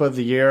matchup of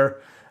the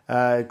year,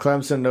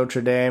 Clemson,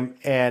 Notre Dame.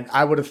 And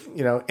I would have,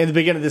 in the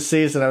beginning of the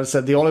season, I would have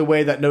said the only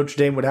way that Notre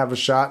Dame would have a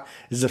shot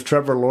is if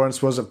Trevor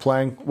Lawrence wasn't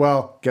playing.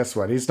 Well, guess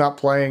what? He's not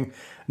playing.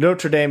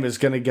 Notre Dame is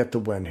going to get the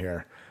win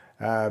here.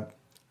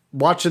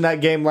 Watching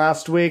that game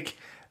last week,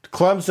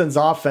 Clemson's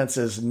offense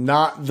is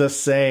not the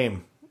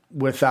same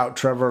without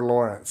Trevor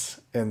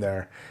Lawrence in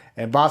there.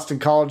 And Boston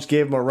College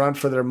gave them a run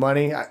for their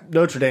money.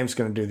 Notre Dame's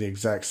going to do the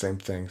exact same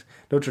thing.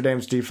 Notre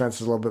Dame's defense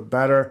is a little bit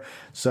better.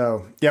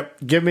 So, yep,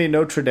 give me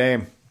Notre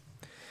Dame.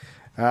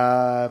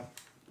 All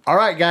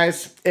right,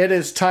 guys, it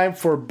is time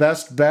for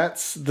Best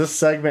Bets. This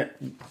segment,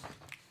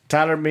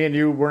 Tyler, me and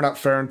you, we're not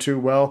faring too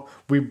well.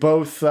 We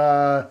both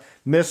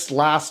missed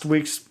last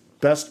week's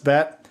Best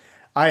Bet.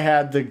 I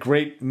had the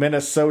great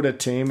Minnesota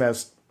team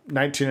as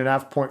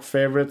 19.5-point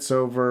favorites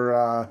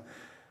over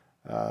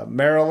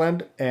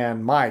Maryland,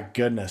 and my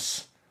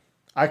goodness,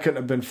 I couldn't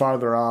have been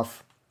farther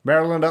off.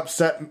 Maryland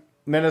upset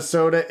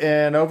Minnesota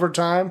in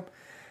overtime.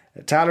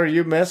 Tyler,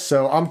 you missed,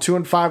 so I'm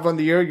 2-5 on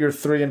the year. You're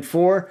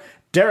 3-4.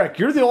 Derek,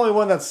 you're the only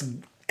one that's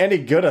any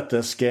good at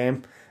this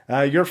game.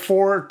 You're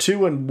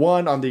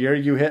 4-2-1 on the year.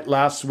 You hit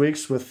last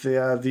week's with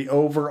the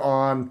over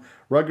on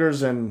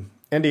Rutgers and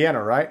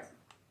Indiana, right?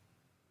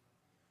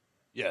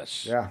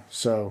 Yes. Yeah.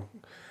 So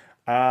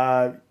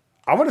I'm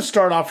going to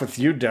start off with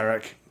you,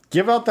 Derek.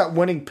 Give out that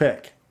winning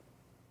pick.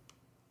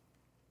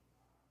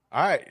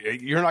 All right.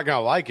 You're not going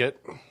to like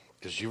it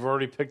because you've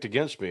already picked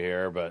against me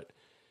here, but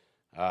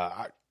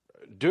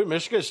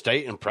Michigan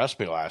State impressed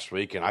me last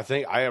week, and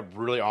I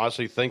really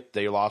honestly think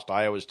they lost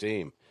Iowa's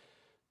team.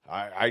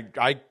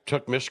 I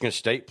took Michigan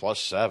State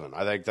 +7.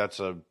 I think that's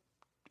a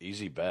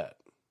easy bet.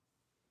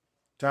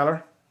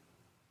 Tyler?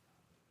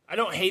 I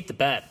don't hate the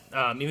bet.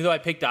 Even though I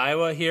picked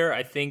Iowa here,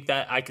 I think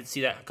that I could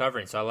see that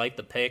covering, so I like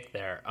the pick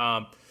there.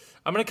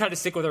 I'm going to kind of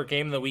stick with our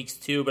game of the weeks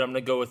too, but I'm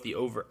going to go with the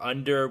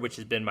over-under, which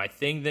has been my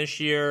thing this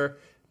year.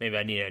 Maybe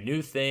I need a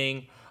new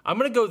thing. I'm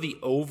going to go the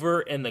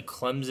over in the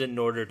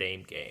Clemson-Notre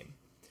Dame game.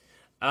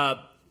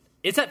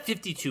 It's at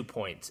 52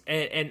 points,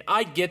 and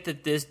I get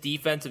that this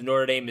defense of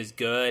Notre Dame is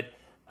good.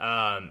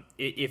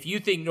 If you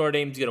think Notre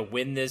Dame's going to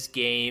win this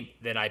game,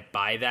 then I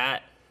buy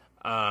that.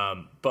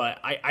 But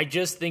I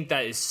just think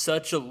that is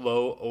such a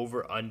low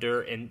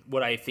over-under and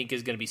what I think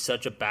is going to be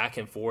such a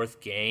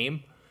back-and-forth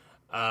game.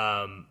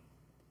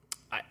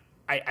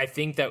 I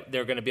think that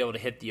they're going to be able to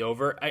hit the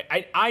over.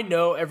 I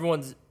know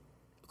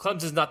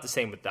Clemson's not the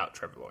same without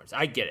Trevor Lawrence.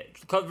 I get it.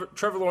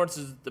 Trevor Lawrence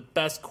is the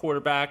best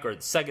quarterback or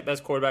the second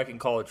best quarterback in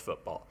college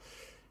football.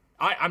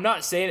 I'm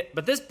not saying it,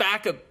 but this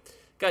backup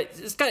guy,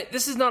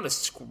 this is not a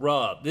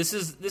scrub. This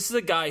is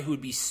a guy who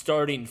would be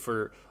starting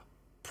for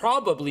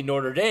probably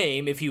Notre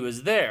Dame if he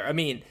was there. I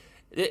mean,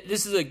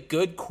 this is a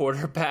good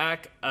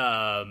quarterback.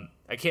 I'm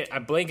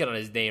blanking on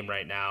his name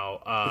right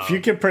now. If you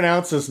can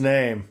pronounce his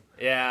name.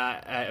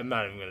 Yeah, I'm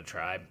not even going to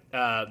try.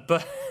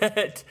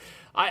 But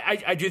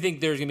I do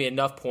think there's going to be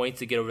enough points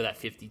to get over that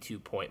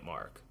 52-point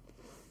mark.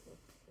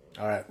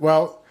 All right.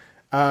 Well,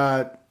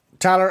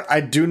 Tyler,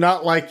 I do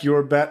not like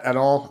your bet at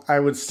all. I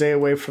would stay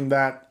away from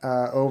that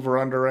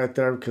over-under right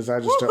there because I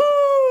just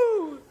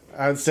don't.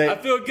 I would say. I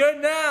feel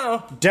good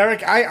now.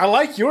 Derek, I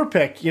like your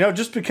pick.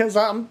 Just because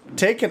I'm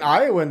taking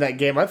Iowa in that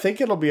game, I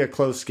think it'll be a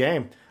close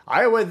game.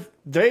 Iowa,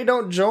 they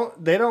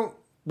don't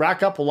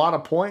rack up a lot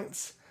of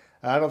points.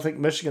 I don't think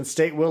Michigan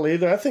State will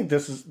either. I think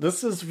this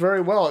is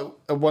very well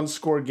a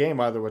one-score game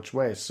either which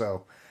way.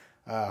 So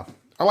I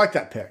like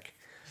that pick.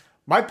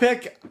 My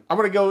pick, I'm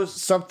going to go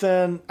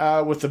something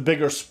with a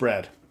bigger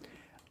spread.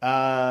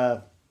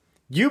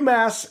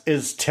 UMass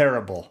is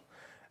terrible.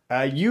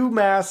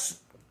 UMass,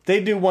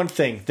 they do one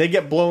thing. They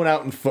get blown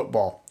out in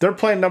football. They're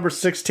playing number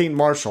 16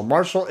 Marshall.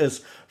 Marshall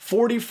is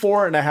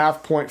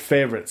 44.5-point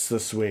favorites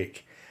this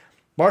week.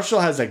 Marshall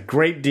has a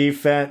great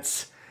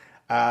defense.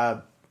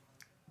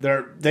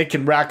 They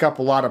can rack up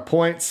a lot of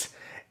points.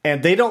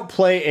 And they don't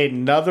play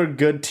another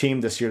good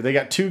team this year. They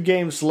got 2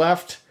 games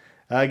left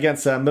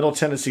against Middle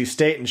Tennessee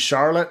State and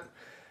Charlotte.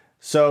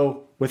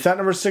 So with that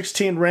number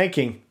 16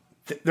 ranking,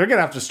 they're going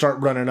to have to start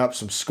running up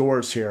some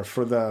scores here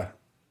for the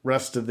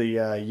rest of the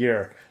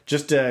year.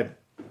 Just to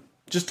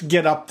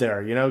get up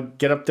there,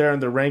 get up there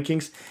in the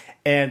rankings.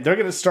 And they're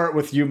going to start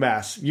with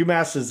UMass.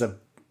 UMass is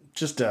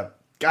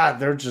God,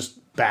 they're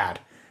just bad.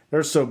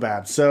 They're so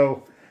bad.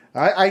 So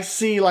I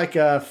see like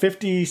a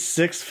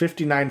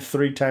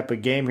 56-59-3 type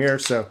of game here.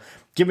 So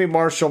give me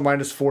Marshall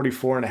minus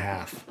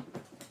 44.5.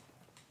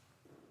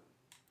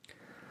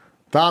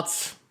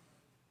 Thoughts?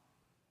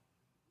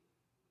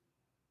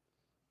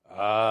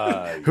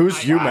 Who's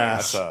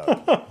UMass?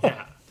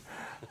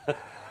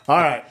 All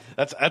right.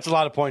 That's a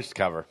lot of points to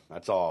cover.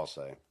 That's all I'll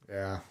say.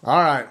 Yeah.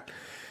 All right.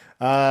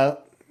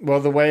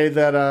 Well, the way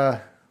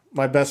that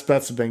my best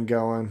bets have been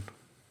going,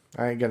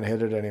 I ain't going to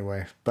hit it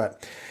anyway.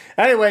 But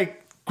anyway,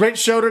 great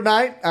show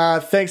tonight.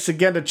 Thanks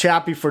again to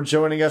Chappie for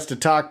joining us to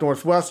talk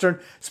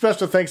Northwestern.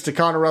 Special thanks to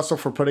Connor Russell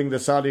for putting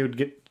this audio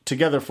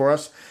together for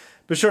us.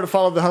 Be sure to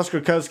follow the Husker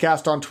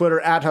Cuzcast on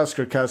Twitter at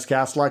Husker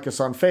Cuzcast. Like us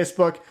on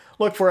Facebook.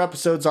 Look for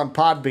episodes on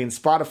Podbean,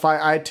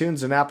 Spotify,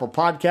 iTunes, and Apple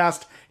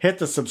Podcast. Hit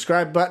the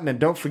subscribe button and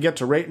don't forget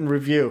to rate and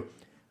review.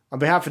 On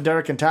behalf of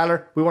Derek and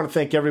Tyler, we want to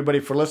thank everybody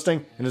for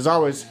listening. And as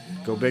always,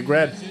 go Big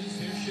Red.